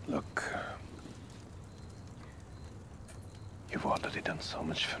 Look, you've already done so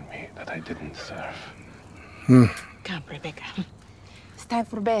much for me that I didn't deserve. Come, Rebecca. It's time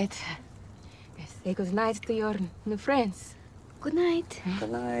for bed. Say good night to your new friends. Good night.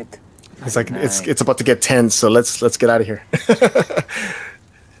 Good night. It's like it's about to get tense, so let's get out of here.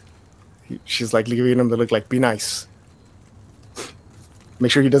 She's like giving him the look like, be nice.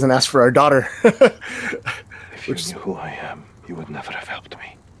 Make sure he doesn't ask for our daughter. If you knew who I am, you would never have helped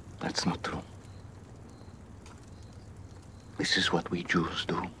me. That's not true. This is what we Jews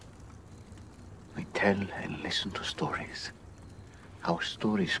do. We tell and listen to stories. Our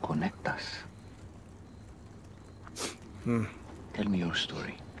stories connect us. Tell me your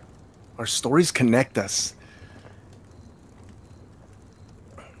story. Our stories connect us.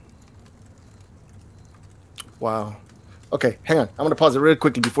 Wow. Okay, hang on. I'm going to pause it real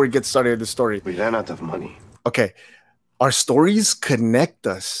quickly before he gets started with the story. We ran out of money. Okay. Our stories connect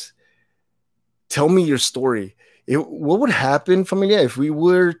us. Tell me your story. What would happen, Familia, if we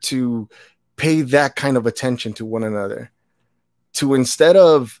were to pay that kind of attention to one another? To instead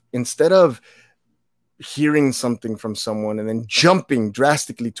of hearing something from someone and then jumping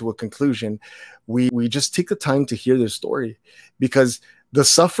drastically to a conclusion, we just take the time to hear their story, because the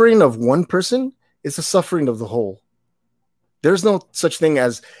suffering of one person is the suffering of the whole. There's no such thing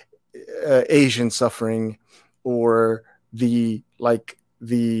as Asian suffering, or the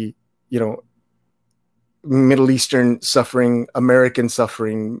Middle Eastern suffering, American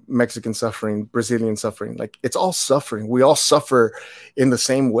suffering, Mexican suffering, Brazilian suffering. Like, it's all suffering. We all suffer in the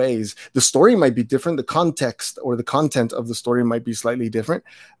same ways. The story might be different. The context or the content of the story might be slightly different,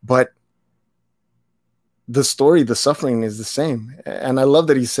 but the story, the suffering is the same. And I love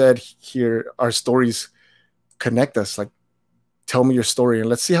that he said here, our stories connect us. Like, tell me your story, and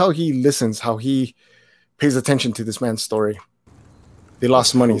let's see how he listens, how he pays attention to this man's story. They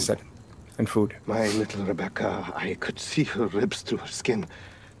lost money, he said. And food. My little Rebecca, I could see her ribs through her skin.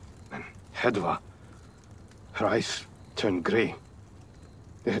 And Hedva, her eyes turned grey.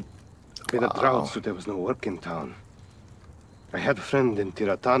 They had been a drought, so there was no work in town. I had a friend in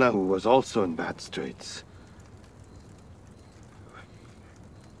Tiratana who was also in bad straits.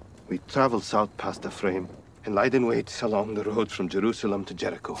 We traveled south past Ephraim and lied in wait along the road from Jerusalem to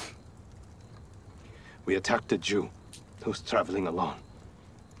Jericho. We attacked a Jew who was traveling alone.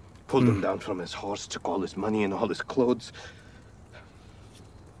 Pulled him down from his horse, took all his money and all his clothes.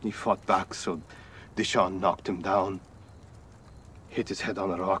 He fought back, so Dishon knocked him down. Hit his head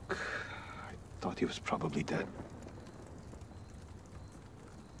on a rock. I thought he was probably dead.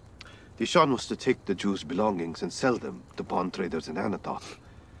 Dishon was to take the Jews' belongings and sell them to bond traders in Anatoth.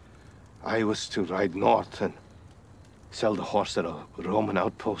 I was to ride north and sell the horse at a Roman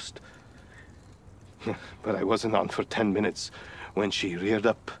outpost. But I wasn't on for 10 minutes when she reared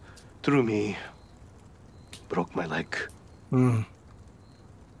up, threw me, broke my leg.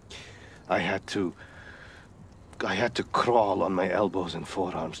 I had to crawl on my elbows and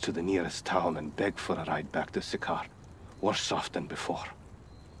forearms to the nearest town and beg for a ride back to Sychar. Worse off than before.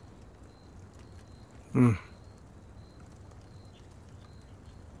 So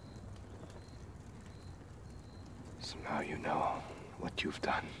now you know what you've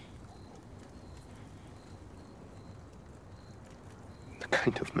done. The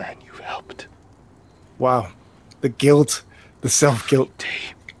kind of man you've helped. Wow. The guilt, the self-guilt.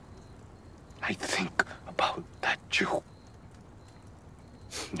 I think about that Jew.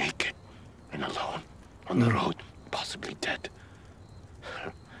 Naked and alone on the road, possibly dead.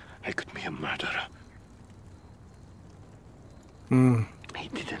 I could be a murderer. He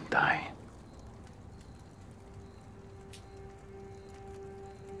didn't die.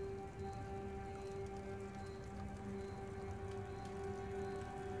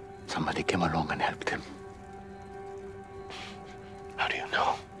 Somebody came along and helped him. How do you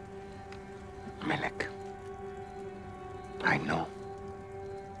know? Melek. I know.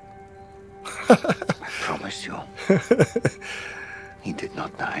 I promise you. He did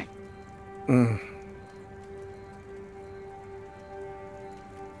not die. Mm.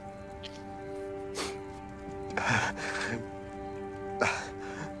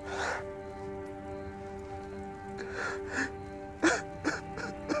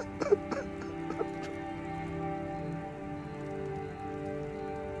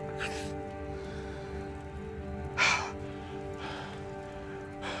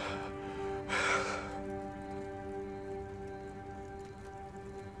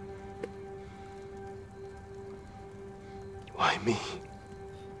 Why me?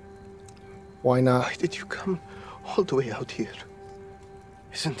 Why not? Why did you come all the way out here?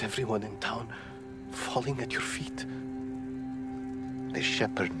 Isn't everyone in town falling at your feet? The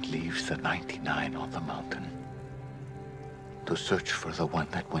shepherd leaves the 99 on the mountain to search for the one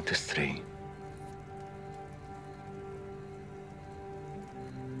that went astray.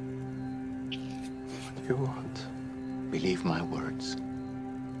 What do you want? Believe my words.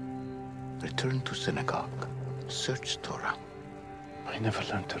 Return to synagogue. Search Torah. I never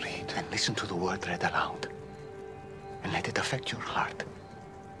learned to read. And listen to the word read aloud. And let it affect your heart.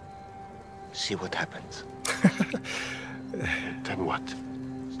 See what happens. Then what?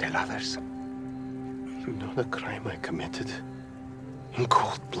 Tell others. You know the crime I committed? In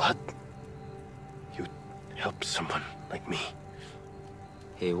cold blood? You'd help someone like me?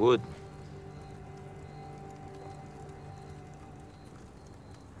 He would.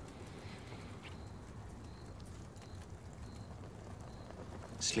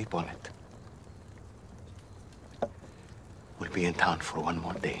 Sleep on it. We'll be in town for one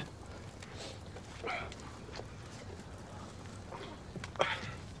more day.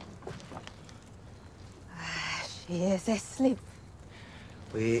 She is asleep.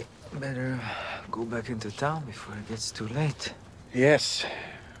 We better go back into town before it gets too late. Yes.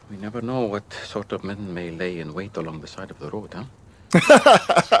 We never know what sort of men may lay in wait along the side of the road, huh?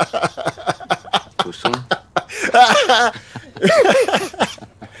 Too soon?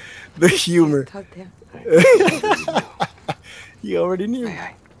 The humor. Talk to him. You already knew. May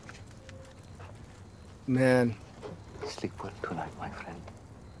I? Man. Sleep well tonight, my friend.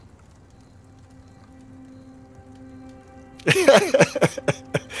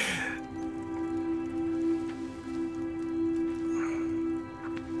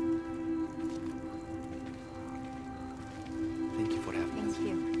 Thank you for having us. Thank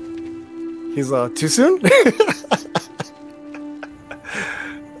you. He's too soon?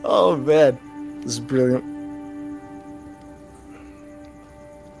 Oh man. This is brilliant.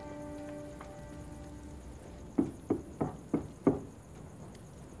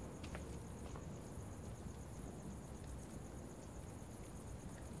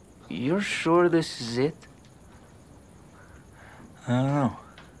 You're sure this is it? I don't know.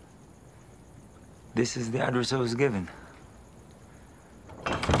 This is the address I was given.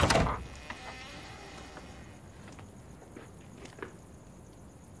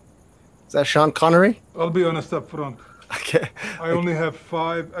 Is that Sean Connery? I'll be honest up front. Okay. I only have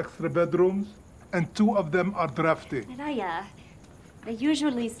 5 extra bedrooms, and 2 of them are drafty. Raya, they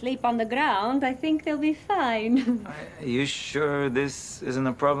usually sleep on the ground. I think they'll be fine. Are you sure this isn't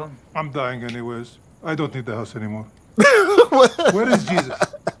a problem? I'm dying anyways. I don't need the house anymore. Where is Jesus?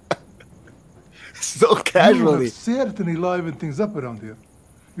 So You casually. have certainly livened things up around here.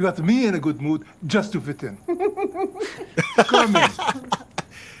 You got me in a good mood just to fit in. Come in.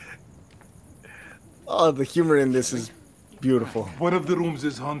 Oh, the humor in this is beautiful. One of the rooms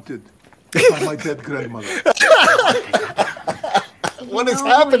is haunted by my dead grandmother. What is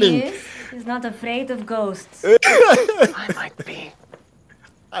happening? He's not afraid of ghosts. I might be.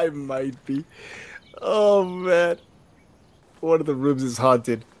 I might be. Oh man. One of the rooms is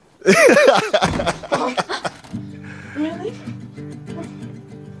haunted. Really?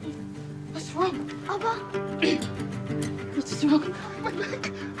 What's wrong? Abba. What's wrong? My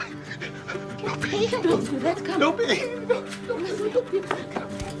leg. No Don't pain. do that. Come. No pain.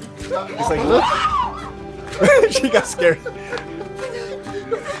 It's like, look. She got scared.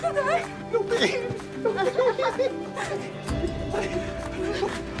 No pain.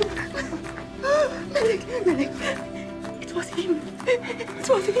 Melek, it was him. It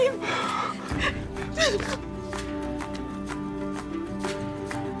was him.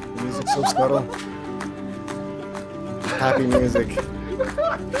 The music's so subtle. Happy music.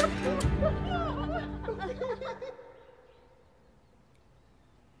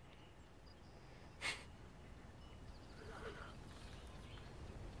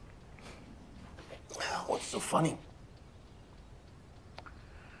 so funny?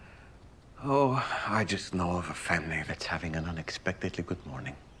 Oh, I just know of a family that's having an unexpectedly good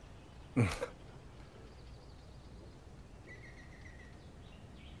morning.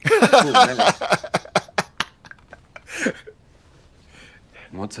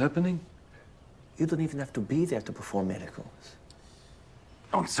 What's happening? You don't even have to be there to perform miracles.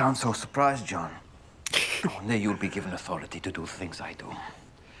 Don't sound so surprised, John. One day you'll be given authority to do things I do.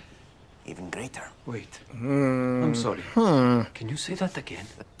 Even greater. Wait. I'm sorry. Can you say that again?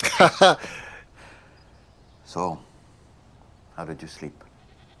 So, how did you sleep?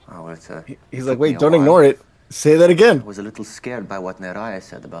 Oh, it's He's like, wait, don't ignore it. Say that again. I was a little scared by what Neraya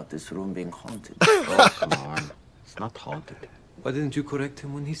said about this room being haunted. Oh, come on. It's not haunted. Why didn't you correct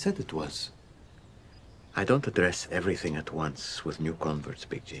him when he said it was? I don't address everything at once with new converts,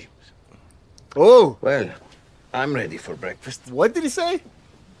 Big James. Oh! Well, I'm ready for breakfast. What did he say?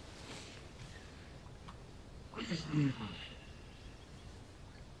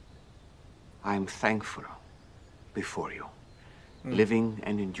 I'm thankful before you, living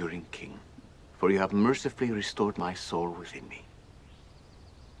and enduring King, for you have mercifully restored my soul within me.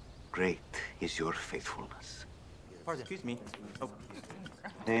 Great is your faithfulness. Pardon, excuse me. Oh.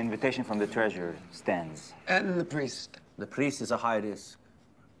 The invitation from the treasurer stands. And the priest. The priest is a high risk.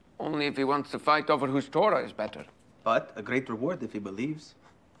 Only if he wants to fight over whose Torah is better. But a great reward if he believes.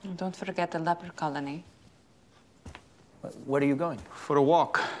 And don't forget the leper colony. Where are you going? For a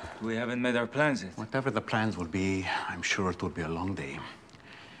walk. We haven't made our plans yet. Whatever the plans will be, I'm sure it will be a long day.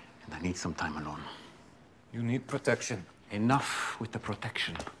 And I need some time alone. You need protection. Enough with the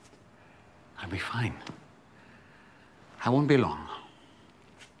protection. I'll be fine. I won't be long.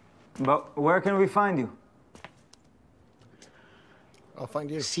 But where can we find you? I'll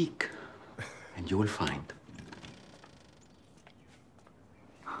find you. Seek, and you will find.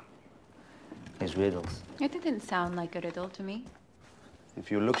 His riddles. It didn't sound like a riddle to me.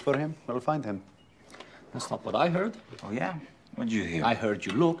 If you look for him, we'll find him. That's not what I heard. Oh, yeah? What'd you hear? I heard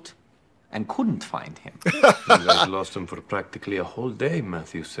you looked and couldn't find him. You guys lost him for practically a whole day,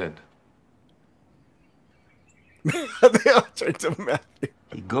 Matthew said. They all turned to Matthew.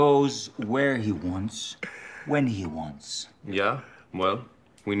 He goes where he wants, when he wants. Yeah? Well,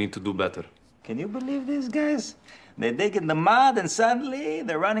 we need to do better. Can you believe these guys? They dig in the mud and suddenly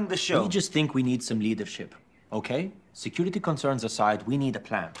they're running the show. We just think we need some leadership, okay? Security concerns aside, we need a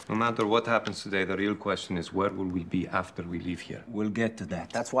plan. No matter what happens today, the real question is where will we be after we leave here? We'll get to that.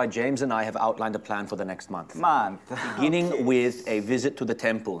 That's why James and I have outlined a plan for the next month. Beginning with a visit to the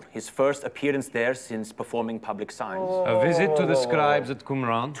temple. His first appearance there since performing public signs. A visit to the scribes at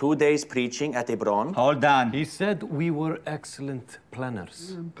Qumran. 2 days preaching at Hebron. Hold on. He said we were excellent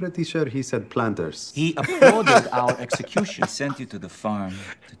planners. I'm pretty sure he said planters. He applauded our execution. He sent you to the farm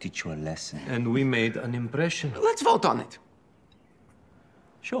to teach you a lesson. And we made an impression. Let's vote on it.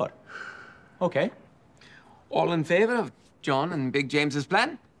 Sure. Okay. All in favor of John and Big James's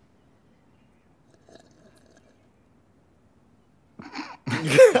plan?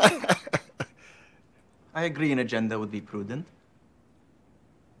 I agree an agenda would be prudent.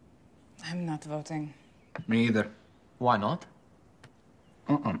 I'm not voting. Me either. Why not?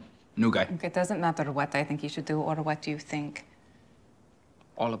 New guy. It doesn't matter what I think you should do or what you think.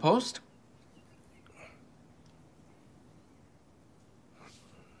 All opposed?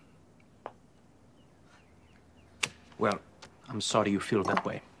 Well, I'm sorry you feel that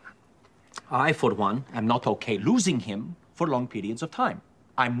way. I, for one, am not okay losing him for long periods of time.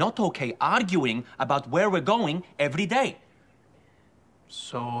 I'm not okay arguing about where we're going every day.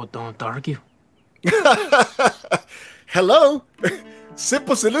 So don't argue. Hello?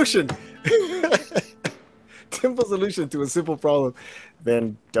 Simple solution. Simple solution to a simple problem.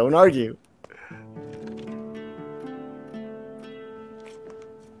 Then don't argue.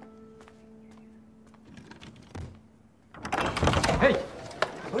 Hey,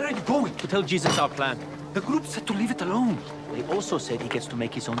 where are you going? To tell Jesus our plan. The group said to leave it alone. They also said he gets to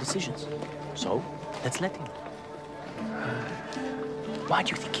make his own decisions. So, let's let him. Why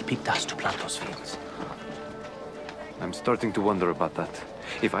do you think he picked us to plant those fields? I'm starting to wonder about that.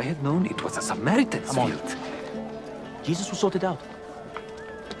 If I had known it was a Samaritan's Come on. field. Jesus will sort it out.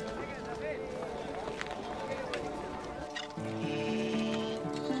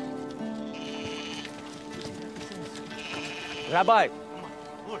 Rabbi.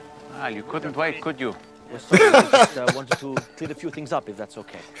 You couldn't wait, could you? Yes, sorry, I just wanted to clear a few things up, if that's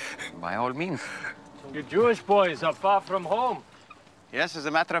okay. By all means. You Jewish boys are far from home. Yes, as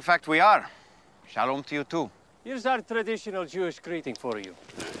a matter of fact, we are. Shalom to you too. Here's our traditional Jewish greeting for you.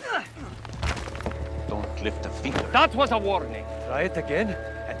 Don't lift a finger. That was a warning. Try it again,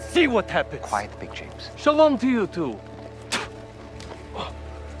 and See what happens. Quiet, Big James. Shalom to you two.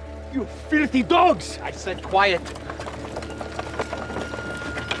 You filthy dogs! I said quiet.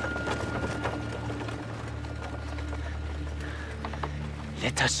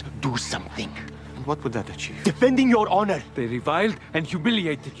 Let us do something. And what would that achieve? Defending your honor. They reviled and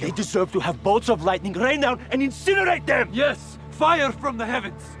humiliated you. They deserve to have bolts of lightning rain down and incinerate them! Yes! Fire from the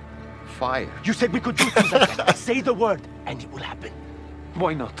heavens! Fire? You said we could do things like that. Say the word, and it will happen.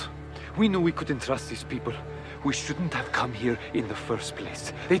 Why not? We knew we couldn't trust these people. We shouldn't have come here in the first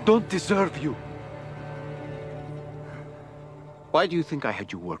place. They don't deserve you. Why do you think I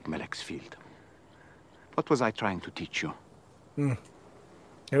had you work Melek's field? What was I trying to teach you?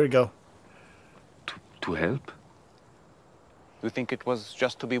 Here we go. To help? You think it was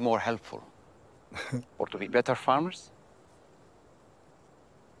just to be more helpful? Or to be better farmers?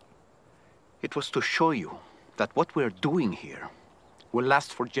 It was to show you that what we're doing here will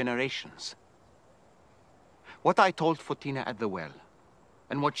last for generations. What I told Fotina at the well,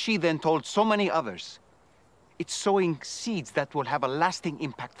 and what she then told so many others, it's sowing seeds that will have a lasting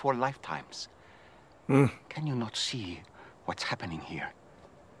impact for lifetimes. Can you not see what's happening here?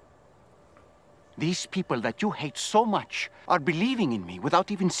 These people that you hate so much are believing in me without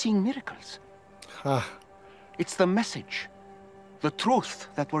even seeing miracles. It's the message, the truth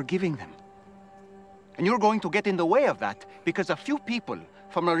that we're giving them. And you're going to get in the way of that because a few people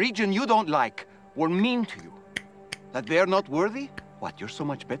from a region you don't like were mean to you. That they're not worthy? What, you're so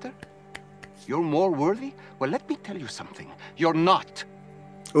much better? You're more worthy? Well, let me tell you something. You're not.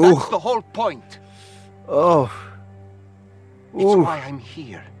 Ooh. That's the whole point. Oh. It's Ooh. why I'm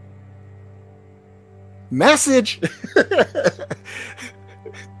here. Message.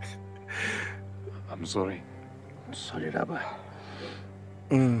 I'm sorry. Sorry, Rabbi.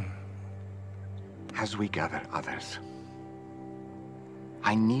 As we gather others,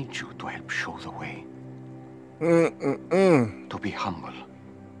 I need you to help show the way. To be humble.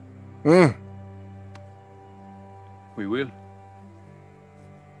 We will.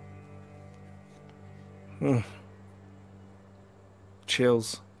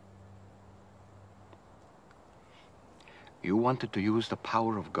 Chills. You wanted to use the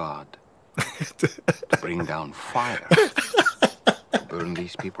power of God to bring down fire, to burn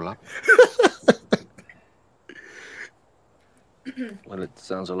these people up. Well, it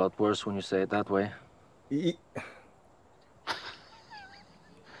sounds a lot worse when you say it that way.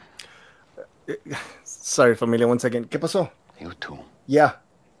 Sorry, Familia, 1 second. ¿Qué pasó? You too. Yeah.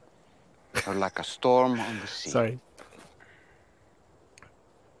 You're like a storm on the sea. Sorry.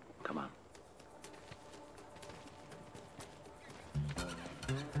 Come on.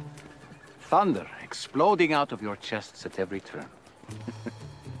 Thunder exploding out of your chests at every turn.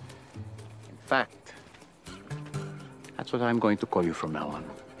 In fact, that's what I'm going to call you from now on.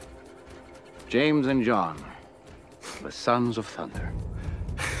 James and John, the sons of thunder.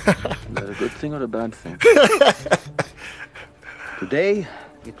 Is that a good thing or a bad thing? Today,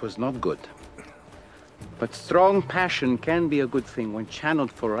 it was not good. But strong passion can be a good thing when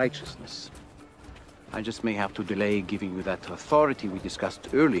channeled for righteousness. I just may have to delay giving you that authority we discussed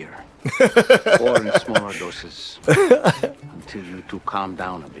earlier. Or in smaller doses. Until you two calm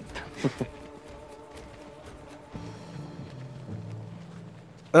down a bit.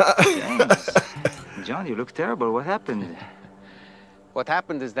 James. John, you look terrible. What happened? What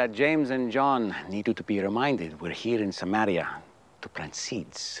happened is that James and John needed to be reminded we're here in Samaria to plant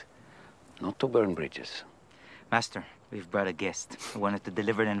seeds, not to burn bridges. Master, we've brought a guest. I wanted to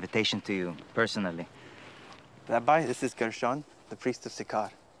deliver an invitation to you, personally. Rabbi, this is Gershon, the priest of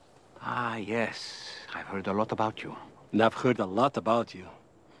Sykar. Ah, yes. I've heard a lot about you. And I've heard a lot about you.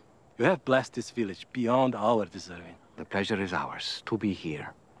 You have blessed this village beyond our deserving. The pleasure is ours to be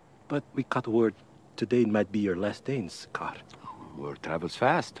here. But we got word today might be your last day in Sykar. Word travels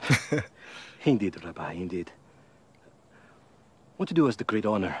fast. Indeed, Rabbi, indeed. What to do us the great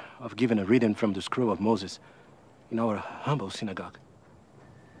honor of giving a reading from the scroll of Moses in our humble synagogue?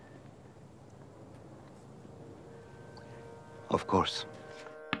 Of course.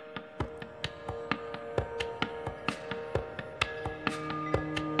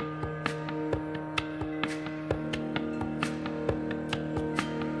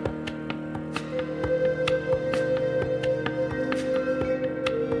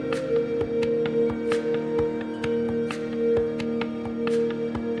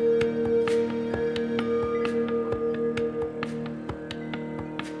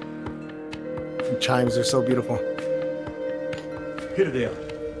 The chimes are so beautiful. Here they are.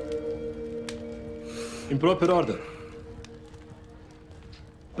 In proper order.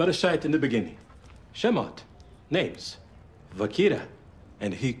 Parashite in the beginning. Shemot, names. Vakira,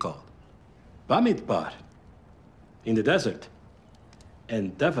 and he called Bamidbar in the desert,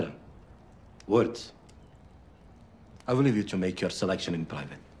 and Devon, words. I will leave you to make your selection in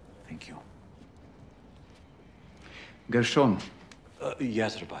private. Thank you. Gershon.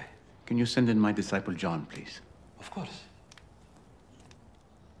 Yes, Rabbi. Can you send in my disciple John, please? Of course.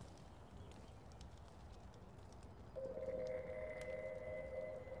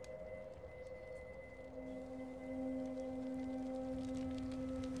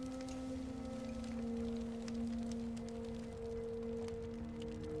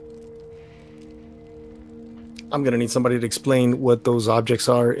 I'm going to need somebody to explain what those objects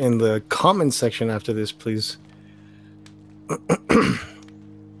are in the comment section after this, please. The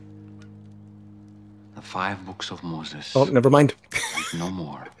 5 books of Moses. Oh, never mind. And no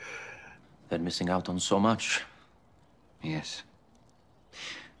more. They're missing out on so much. Yes.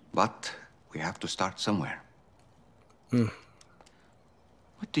 But we have to start somewhere.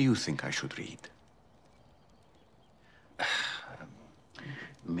 What do you think I should read?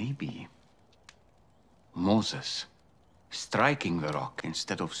 Maybe Moses striking the rock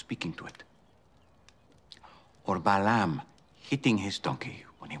instead of speaking to it. Or Balaam hitting his donkey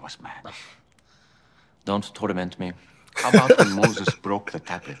when he was mad. Don't torment me. How about when Moses broke the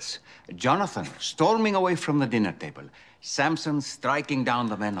tablets? Jonathan storming away from the dinner table. Samson striking down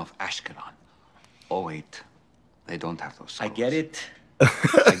the men of Ashkelon. Oh, wait. They don't have those scrolls. I get it.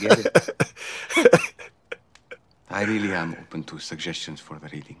 I get it. I really am open to suggestions for the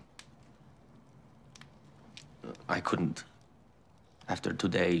reading. I couldn't. After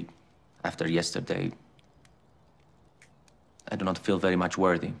today, after yesterday, I do not feel very much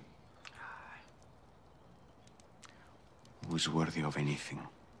worthy. Who's worthy of anything?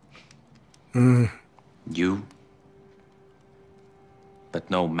 You? But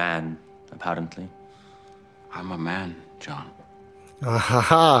no man, apparently. I'm a man, John.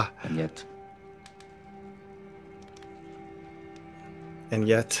 Ha. And yet. And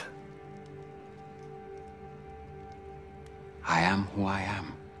yet. I am who I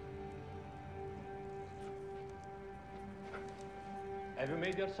am. Have you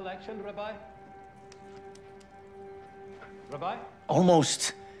made your selection, Rabbi? Rabbi?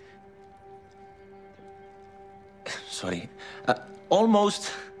 Almost. Sorry.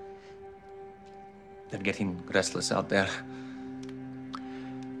 Almost. They're getting restless out there.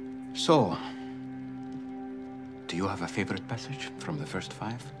 So, do you have a favorite passage from the first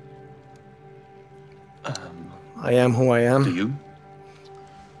 5? I am who I am. Do you?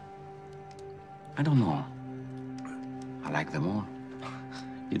 I don't know. I like them all.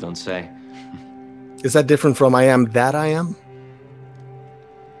 You don't say. Is that different from I am that I am?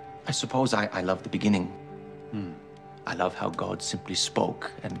 I suppose I love the beginning. I love how God simply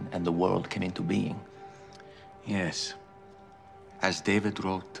spoke and the world came into being. Yes. As David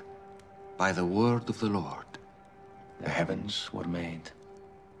wrote, by the word of the Lord, the heavens were made.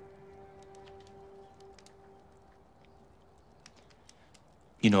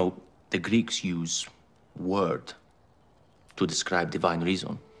 You know, the Greeks use word to describe divine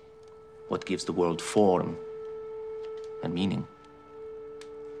reason, what gives the world form and meaning.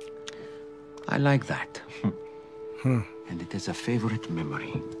 I like that. And it is a favorite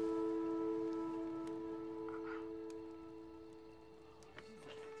memory.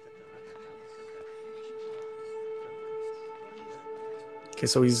 Okay,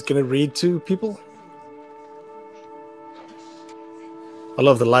 so he's gonna read to people? I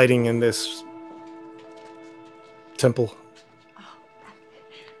love the lighting in this temple.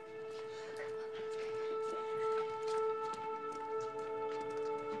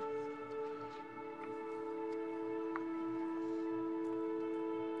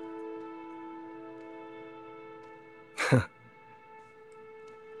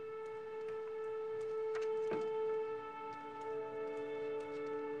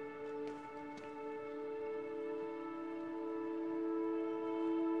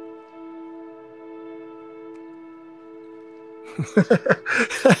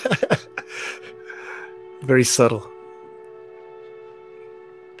 Very subtle.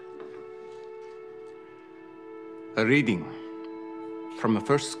 A reading from the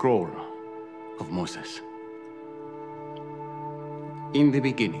first scroll of Moses. In the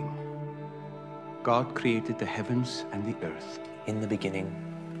beginning, God created the heavens and the earth. In the beginning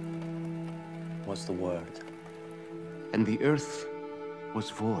was the Word. And the earth was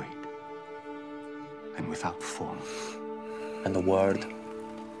void and without form. And the Word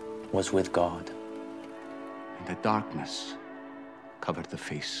was with God. And the darkness covered the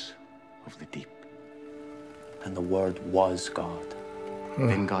face of the deep. And the Word was God.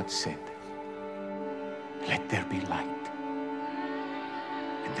 Then God said, "Let there be light."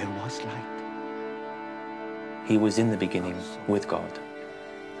 and there was light. He was in the beginning with God.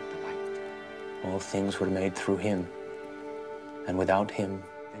 All things were made through him, and without him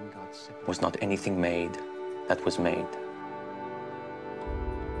was not anything made that was made.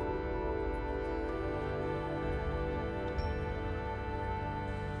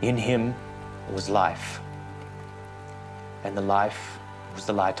 In him was life, and the life was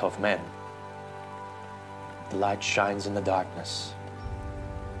the light of men. The light shines in the darkness,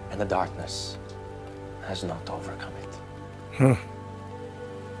 and the darkness has not overcome it.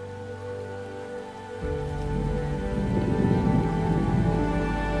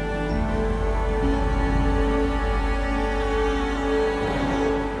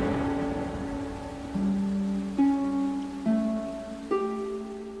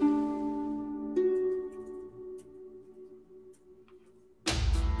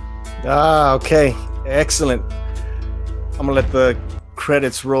 Okay, excellent. I'm gonna let the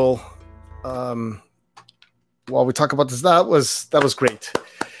credits roll while we talk about this. That was great.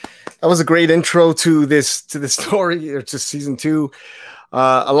 That was a great intro to this story, or to season 2.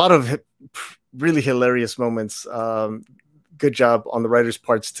 A lot of really hilarious moments. Good job on the writer's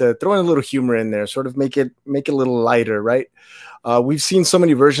parts to throw in a little humor in there, sort of make it a little lighter, right? We've seen so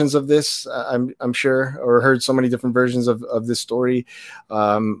many versions of this, I'm sure, or heard so many different versions of this story.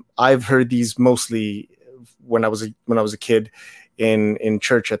 I've heard these mostly when I was a kid in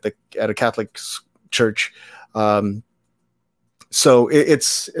church at a Catholic church. So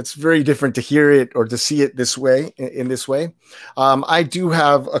it's very different to hear it or to see it this way, in this way. I do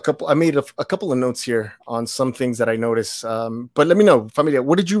have I made a couple of notes here on some things that I noticed. But let me know, Familia,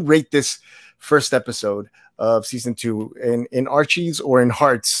 what did you rate this first episode of season 2 in Archies or in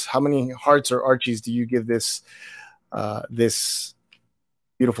hearts? How many hearts or Archies do you give this this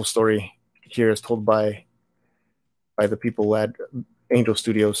beautiful story here, as told by the people at Angel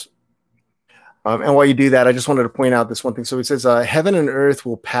Studios? And while you do that, I just wanted to point out this one thing. So it says, heaven and earth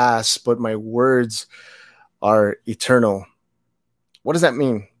will pass, but my words are eternal. What does that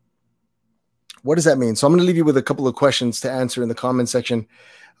mean? What does that mean? So I'm going to leave you with a couple of questions to answer in the comment section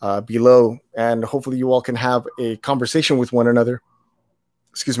below. And hopefully you all can have a conversation with one another.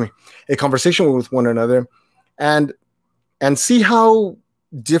 Excuse me. A conversation with one another and see how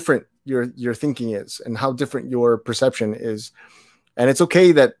different your thinking is and how different your perception is. And it's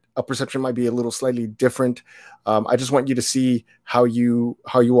okay that a perception might be a little slightly different. I just want you to see how you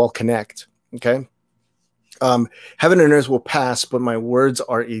all connect. Okay. Heaven and earth will pass, but my words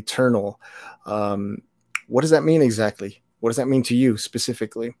are eternal. What does that mean exactly? What does that mean to you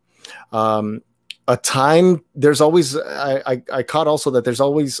specifically? A time, there's always, I caught also that there's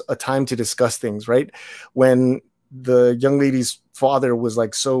always a time to discuss things, right? When the young lady's father was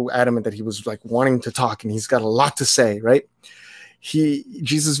like so adamant that he was like wanting to talk and he's got a lot to say, right?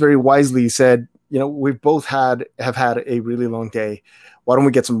 Jesus very wisely said, you know, we've both have had a really long day. Why don't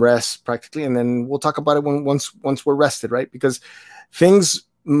we get some rest practically? And then we'll talk about it once we're rested, right? Because things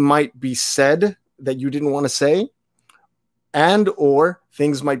might be said that you didn't want to say, and or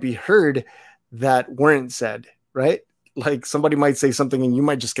things might be heard that weren't said, right? Like somebody might say something and you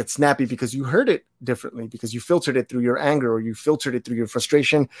might just get snappy because you heard it differently, because you filtered it through your anger, or you filtered it through your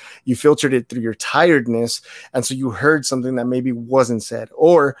frustration, you filtered it through your tiredness. And so you heard something that maybe wasn't said,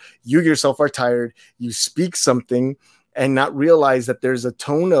 or you yourself are tired, you speak something and not realize that there's a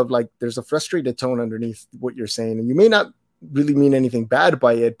tone of like, there's a frustrated tone underneath what you're saying. And you may not really mean anything bad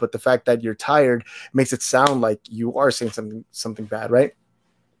by it, but the fact that you're tired makes it sound like you are saying something bad, right?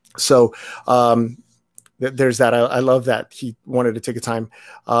 So, there's that. I love that he wanted to take a time.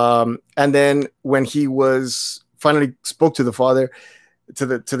 And then when he was finally spoke to the father, to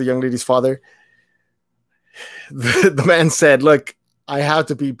the young lady's father, the man said, look, I have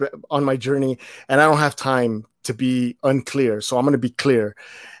to be on my journey and I don't have time to be unclear. So I'm going to be clear.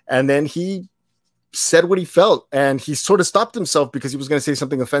 And then he said what he felt, and he sort of stopped himself because he was going to say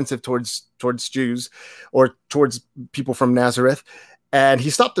something offensive towards Jews or towards people from Nazareth. And he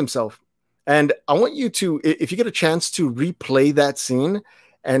stopped himself. And I want you to, if you get a chance, to replay that scene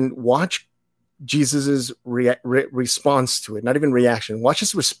and watch Jesus's response to it. Not even reaction. Watch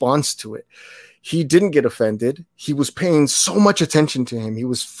his response to it. He didn't get offended. He was paying so much attention to him. He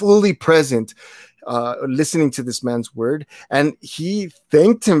was fully present, listening to this man's word. And he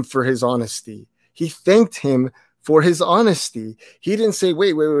thanked him for his honesty. He thanked him for his honesty. He didn't say,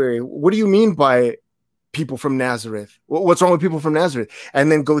 wait, what do you mean by people from Nazareth? What's wrong with people from Nazareth?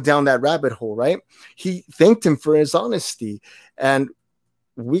 And then go down that rabbit hole, right? He thanked him for his honesty. And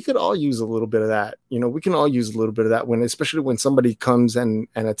we could all use a little bit of that. You know, we can all use a little bit of that especially when somebody comes and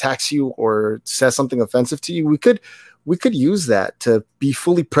attacks you or says something offensive to you. We could we could use that to be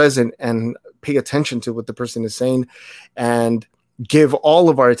fully present and pay attention to what the person is saying and give all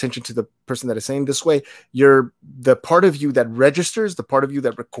of our attention to the person that is saying. This way, the part of you that registers, the part of you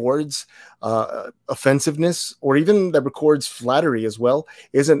that records offensiveness, or even that records flattery as well,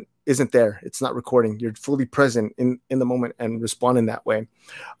 isn't there. It's not recording. You're fully present in the moment and respond in that way.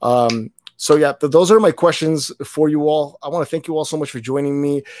 So yeah, those are my questions for you all. I want to thank you all so much for joining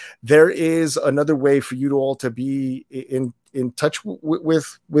me. There is another way for you to all to be in touch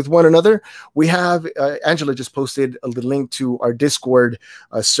with one another. We have Angela just posted a link to our Discord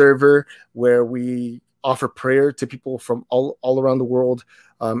server where we offer prayer to people from all around the world.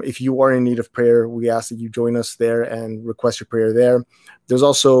 If you are in need of prayer, we ask that you join us there and request your prayer there. There's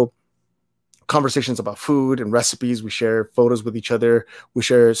also conversations about food and recipes. We share photos with each other. We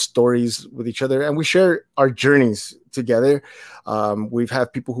share stories with each other, and we share our journeys together. We've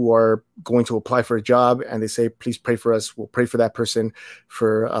had people who are going to apply for a job, and they say, "Please pray for us." We'll pray for that person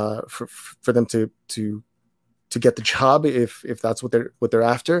for them to get the job if that's what they're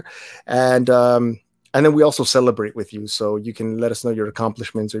after, and then we also celebrate with you, so you can let us know your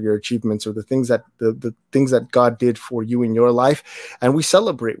accomplishments or your achievements or the things that the things that God did for you in your life, and we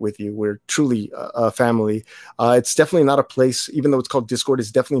celebrate with you. We're truly a family. It's definitely not a place, even though it's called Discord, it's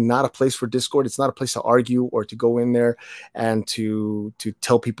definitely not a place for discord. It's not a place to argue or to go in there and to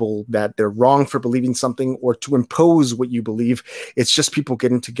tell people that they're wrong for believing something or to impose what you believe. It's just people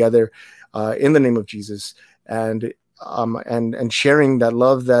getting together in the name of Jesus and sharing that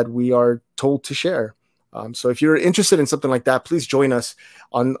love that we are told to share. So if you're interested in something like that, please join us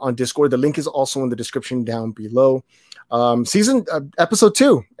on Discord. The link is also in the description down below. Episode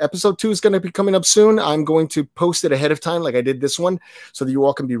 2 is going to be coming up soon. I'm going to post it ahead of time like I did this one so that you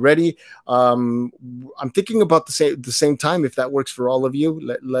all can be ready. I'm thinking about the same time, if that works for all of you.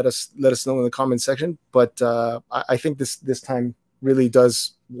 Let us know in the comment section, but I think this time really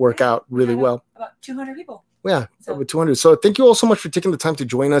does work out really well. About 200 people. Yeah, over 200. So thank you all so much for taking the time to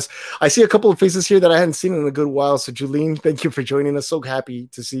join us. I see a couple of faces here that I hadn't seen in a good while. So Julene, thank you for joining us. So happy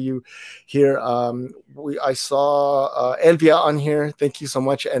to see you here. I saw Elvia on here. Thank you so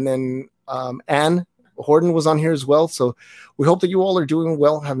much. And then Anne Horton was on here as well. So we hope that you all are doing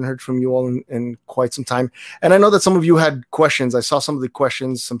well. Haven't heard from you all in quite some time. And I know that some of you had questions. I saw some of the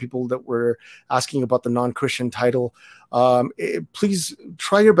questions, some people that were asking about the non-Christian title. Please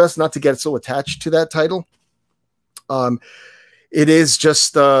try your best not to get so attached to that title. It is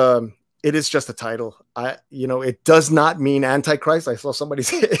just a title. It does not mean Antichrist. I saw somebody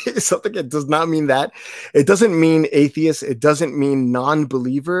say something. It does not mean that. It doesn't mean atheist. It doesn't mean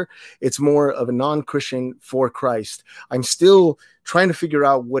non-believer. It's more of a non-Christian for Christ. I'm still trying to figure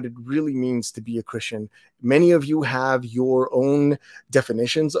out what it really means to be a Christian. Many of you have your own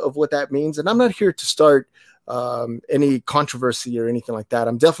definitions of what that means, and I'm not here to start any controversy or anything like that.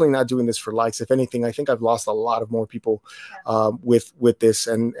 I'm definitely not doing this for likes. If anything, I think I've lost a lot of more people with this,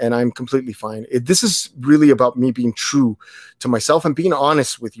 and I'm completely fine. This is really about me being true to myself and being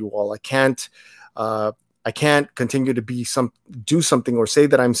honest with you all. I can't continue to do something or say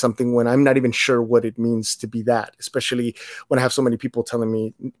that I'm something when I'm not even sure what it means to be that, especially when I have so many people telling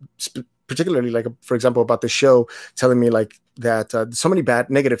me, particularly like, for example, about the show, telling me like that so many bad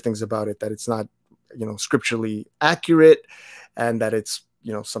negative things about it, that it's not scripturally accurate, and that it's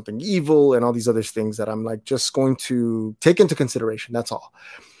something evil and all these other things that I'm like just going to take into consideration. That's all.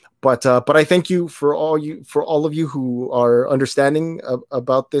 But I thank you for all of you who are understanding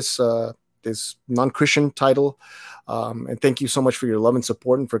about this non-Christian title, and thank you so much for your love and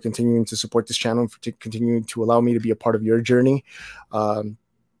support, and for continuing to support this channel, and for continuing to allow me to be a part of your journey, and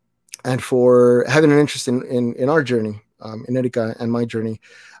for having an interest in our journey, in Erika and my journey.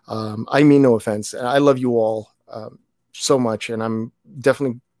 I mean no offense. I love you all so much, and I'm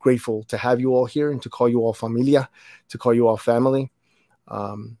definitely grateful to have you all here and to call you all familia, to call you all family.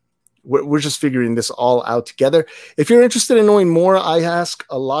 We're just figuring this all out together. If you're interested in knowing more, I ask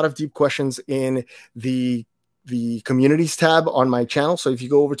a lot of deep questions in the communities tab on my channel. So if you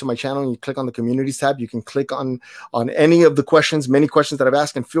go over to my channel and you click on the communities tab, you can click on any of the questions, many questions that I've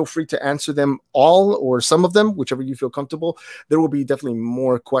asked, and feel free to answer them all or some of them, whichever you feel comfortable. There will be definitely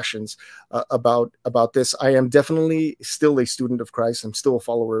more questions about this. I am definitely still a student of Christ. I'm still a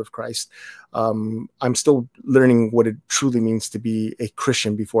follower of Christ. I'm still learning what it truly means to be a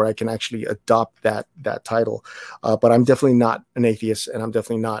Christian before I can actually adopt that title. But I'm definitely not an atheist, and I'm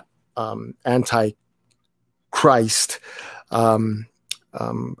definitely not anti-Christ. I'm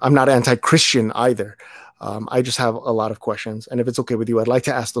not anti-Christian either. I just have a lot of questions, and if it's okay with you, I'd like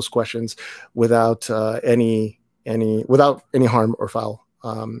to ask those questions without any harm or foul.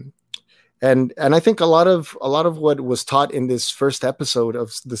 And I think a lot of what was taught in this first episode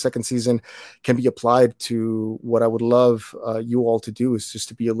of the second season can be applied to what I would love you all to do, is just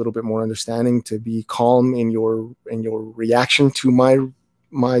to be a little bit more understanding, to be calm in your reaction to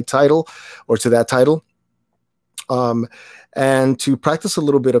my title, or to that title, and to practice a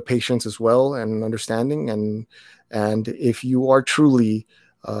little bit of patience as well, and understanding. And if you are truly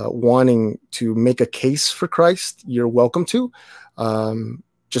wanting to make a case for Christ, you're welcome to.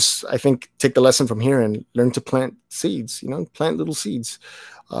 Just, I think, take the lesson from here and learn to plant seeds, plant little seeds.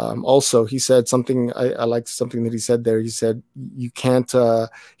 Also, he said something, I liked something that he said there. He said, you can't, that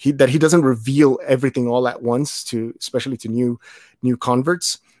he doesn't reveal everything all at once, especially to new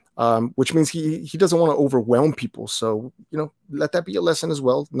converts, which means he doesn't want to overwhelm people. So, let that be a lesson as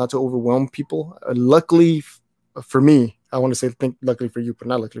well, not to overwhelm people. Luckily for me, I want to say, think luckily for you, but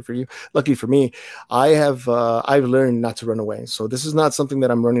not luckily for you. Luckily for me, I've learned not to run away. So this is not something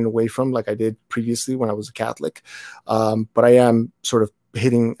that I'm running away from like I did previously when I was a Catholic. But I am sort of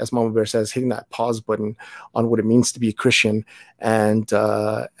hitting, as Mama Bear says, hitting that pause button on what it means to be a Christian, and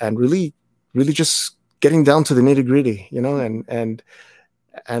really just getting down to the nitty gritty, and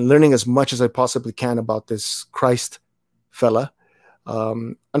learning as much as I possibly can about this Christ fella.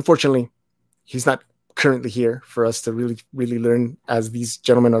 Unfortunately, he's not currently here for us to really learn, as these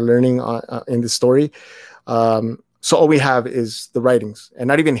gentlemen are learning in this story. So all we have is the writings, and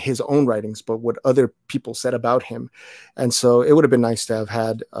not even his own writings, but what other people said about him. And so it would have been nice to have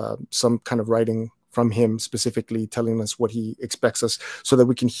had some kind of writing from him specifically telling us what he expects us, so that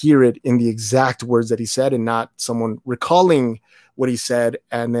we can hear it in the exact words that he said, and not someone recalling what he said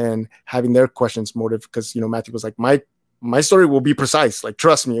and then having their questions motive. Because Matthew was like, my story will be precise. Like,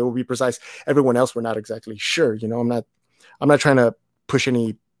 trust me, it will be precise. Everyone else, we're not exactly sure. I'm not trying to push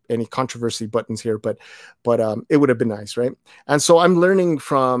any controversy buttons here, but it would have been nice, right? And so I'm learning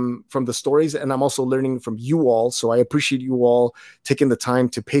from the stories, and I'm also learning from you all. So I appreciate you all taking the time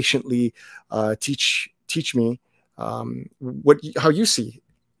to patiently teach me how you see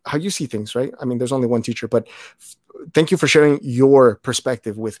things, right? I mean, there's only one teacher, but thank you for sharing your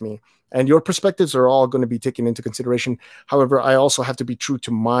perspective with me. And your perspectives are all going to be taken into consideration. However, I also have to be true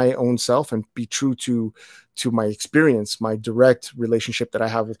to my own self, and be true to my experience, my direct relationship that I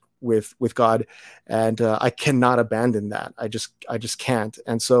have with God. And I cannot abandon that. I just can't.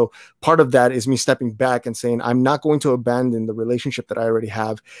 And so part of that is me stepping back and saying, I'm not going to abandon the relationship that I already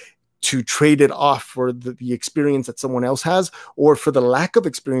have to trade it off for the experience that someone else has, or for the lack of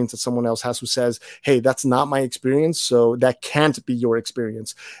experience that someone else has, who says, hey, that's not my experience, so that can't be your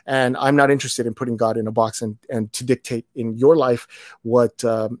experience. And I'm not interested in putting God in a box and to dictate in your life what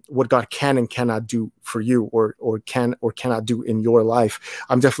God can and cannot do for you, or can or cannot do in your life.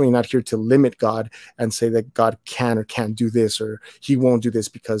 I'm definitely not here to limit God and say that God can or can't do this, or he won't do this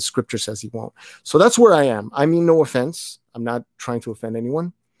because scripture says he won't. So that's where I am. I mean, no offense. I'm not trying to offend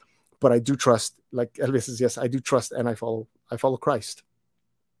anyone. But I do trust, like Elvis says, yes, I do trust, and I follow Christ.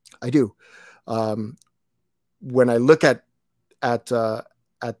 I do. When I look at the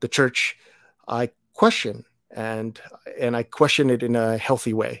church, I question, and I question it in a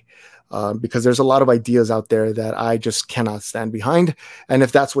healthy way, because there's a lot of ideas out there that I just cannot stand behind. And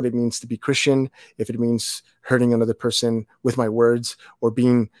if that's what it means to be Christian, if it means hurting another person with my words, or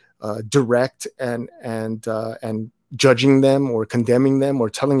being direct and judging them or condemning them, or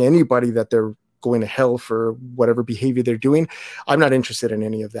telling anybody that they're going to hell for whatever behavior they're doing, I'm not interested in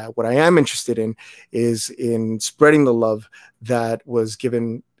any of that. What I am interested in is in spreading the love that was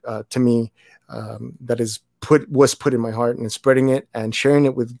given to me, that was put in my heart, and spreading it and sharing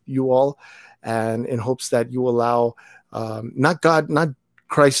it with you all, and in hopes that you allow not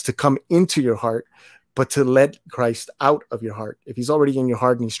Christ to come into your heart, but to let Christ out of your heart. If he's already in your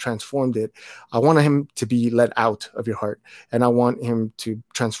heart and he's transformed it, I want him to be let out of your heart. And I want him to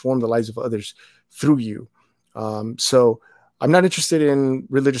transform the lives of others through you. So I'm not interested in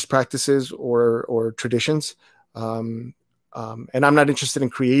religious practices or traditions. And I'm not interested in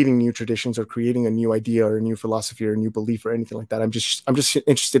creating new traditions, or creating a new idea, or a new philosophy, or a new belief, or anything like that. I'm just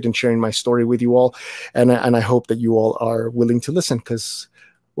interested in sharing my story with you all. And I hope that you all are willing to listen, because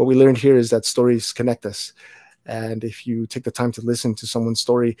what we learned here is that stories connect us. And if you take the time to listen to someone's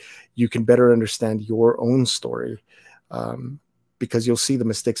story, you can better understand your own story, because you'll see the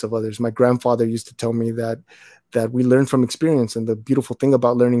mistakes of others. My grandfather used to tell me that we learn from experience. And the beautiful thing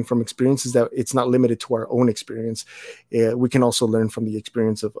about learning from experience is that it's not limited to our own experience. We can also learn from the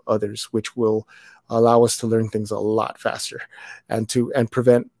experience of others, which will allow us to learn things a lot faster, and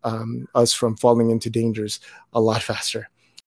prevent us from falling into dangers a lot faster.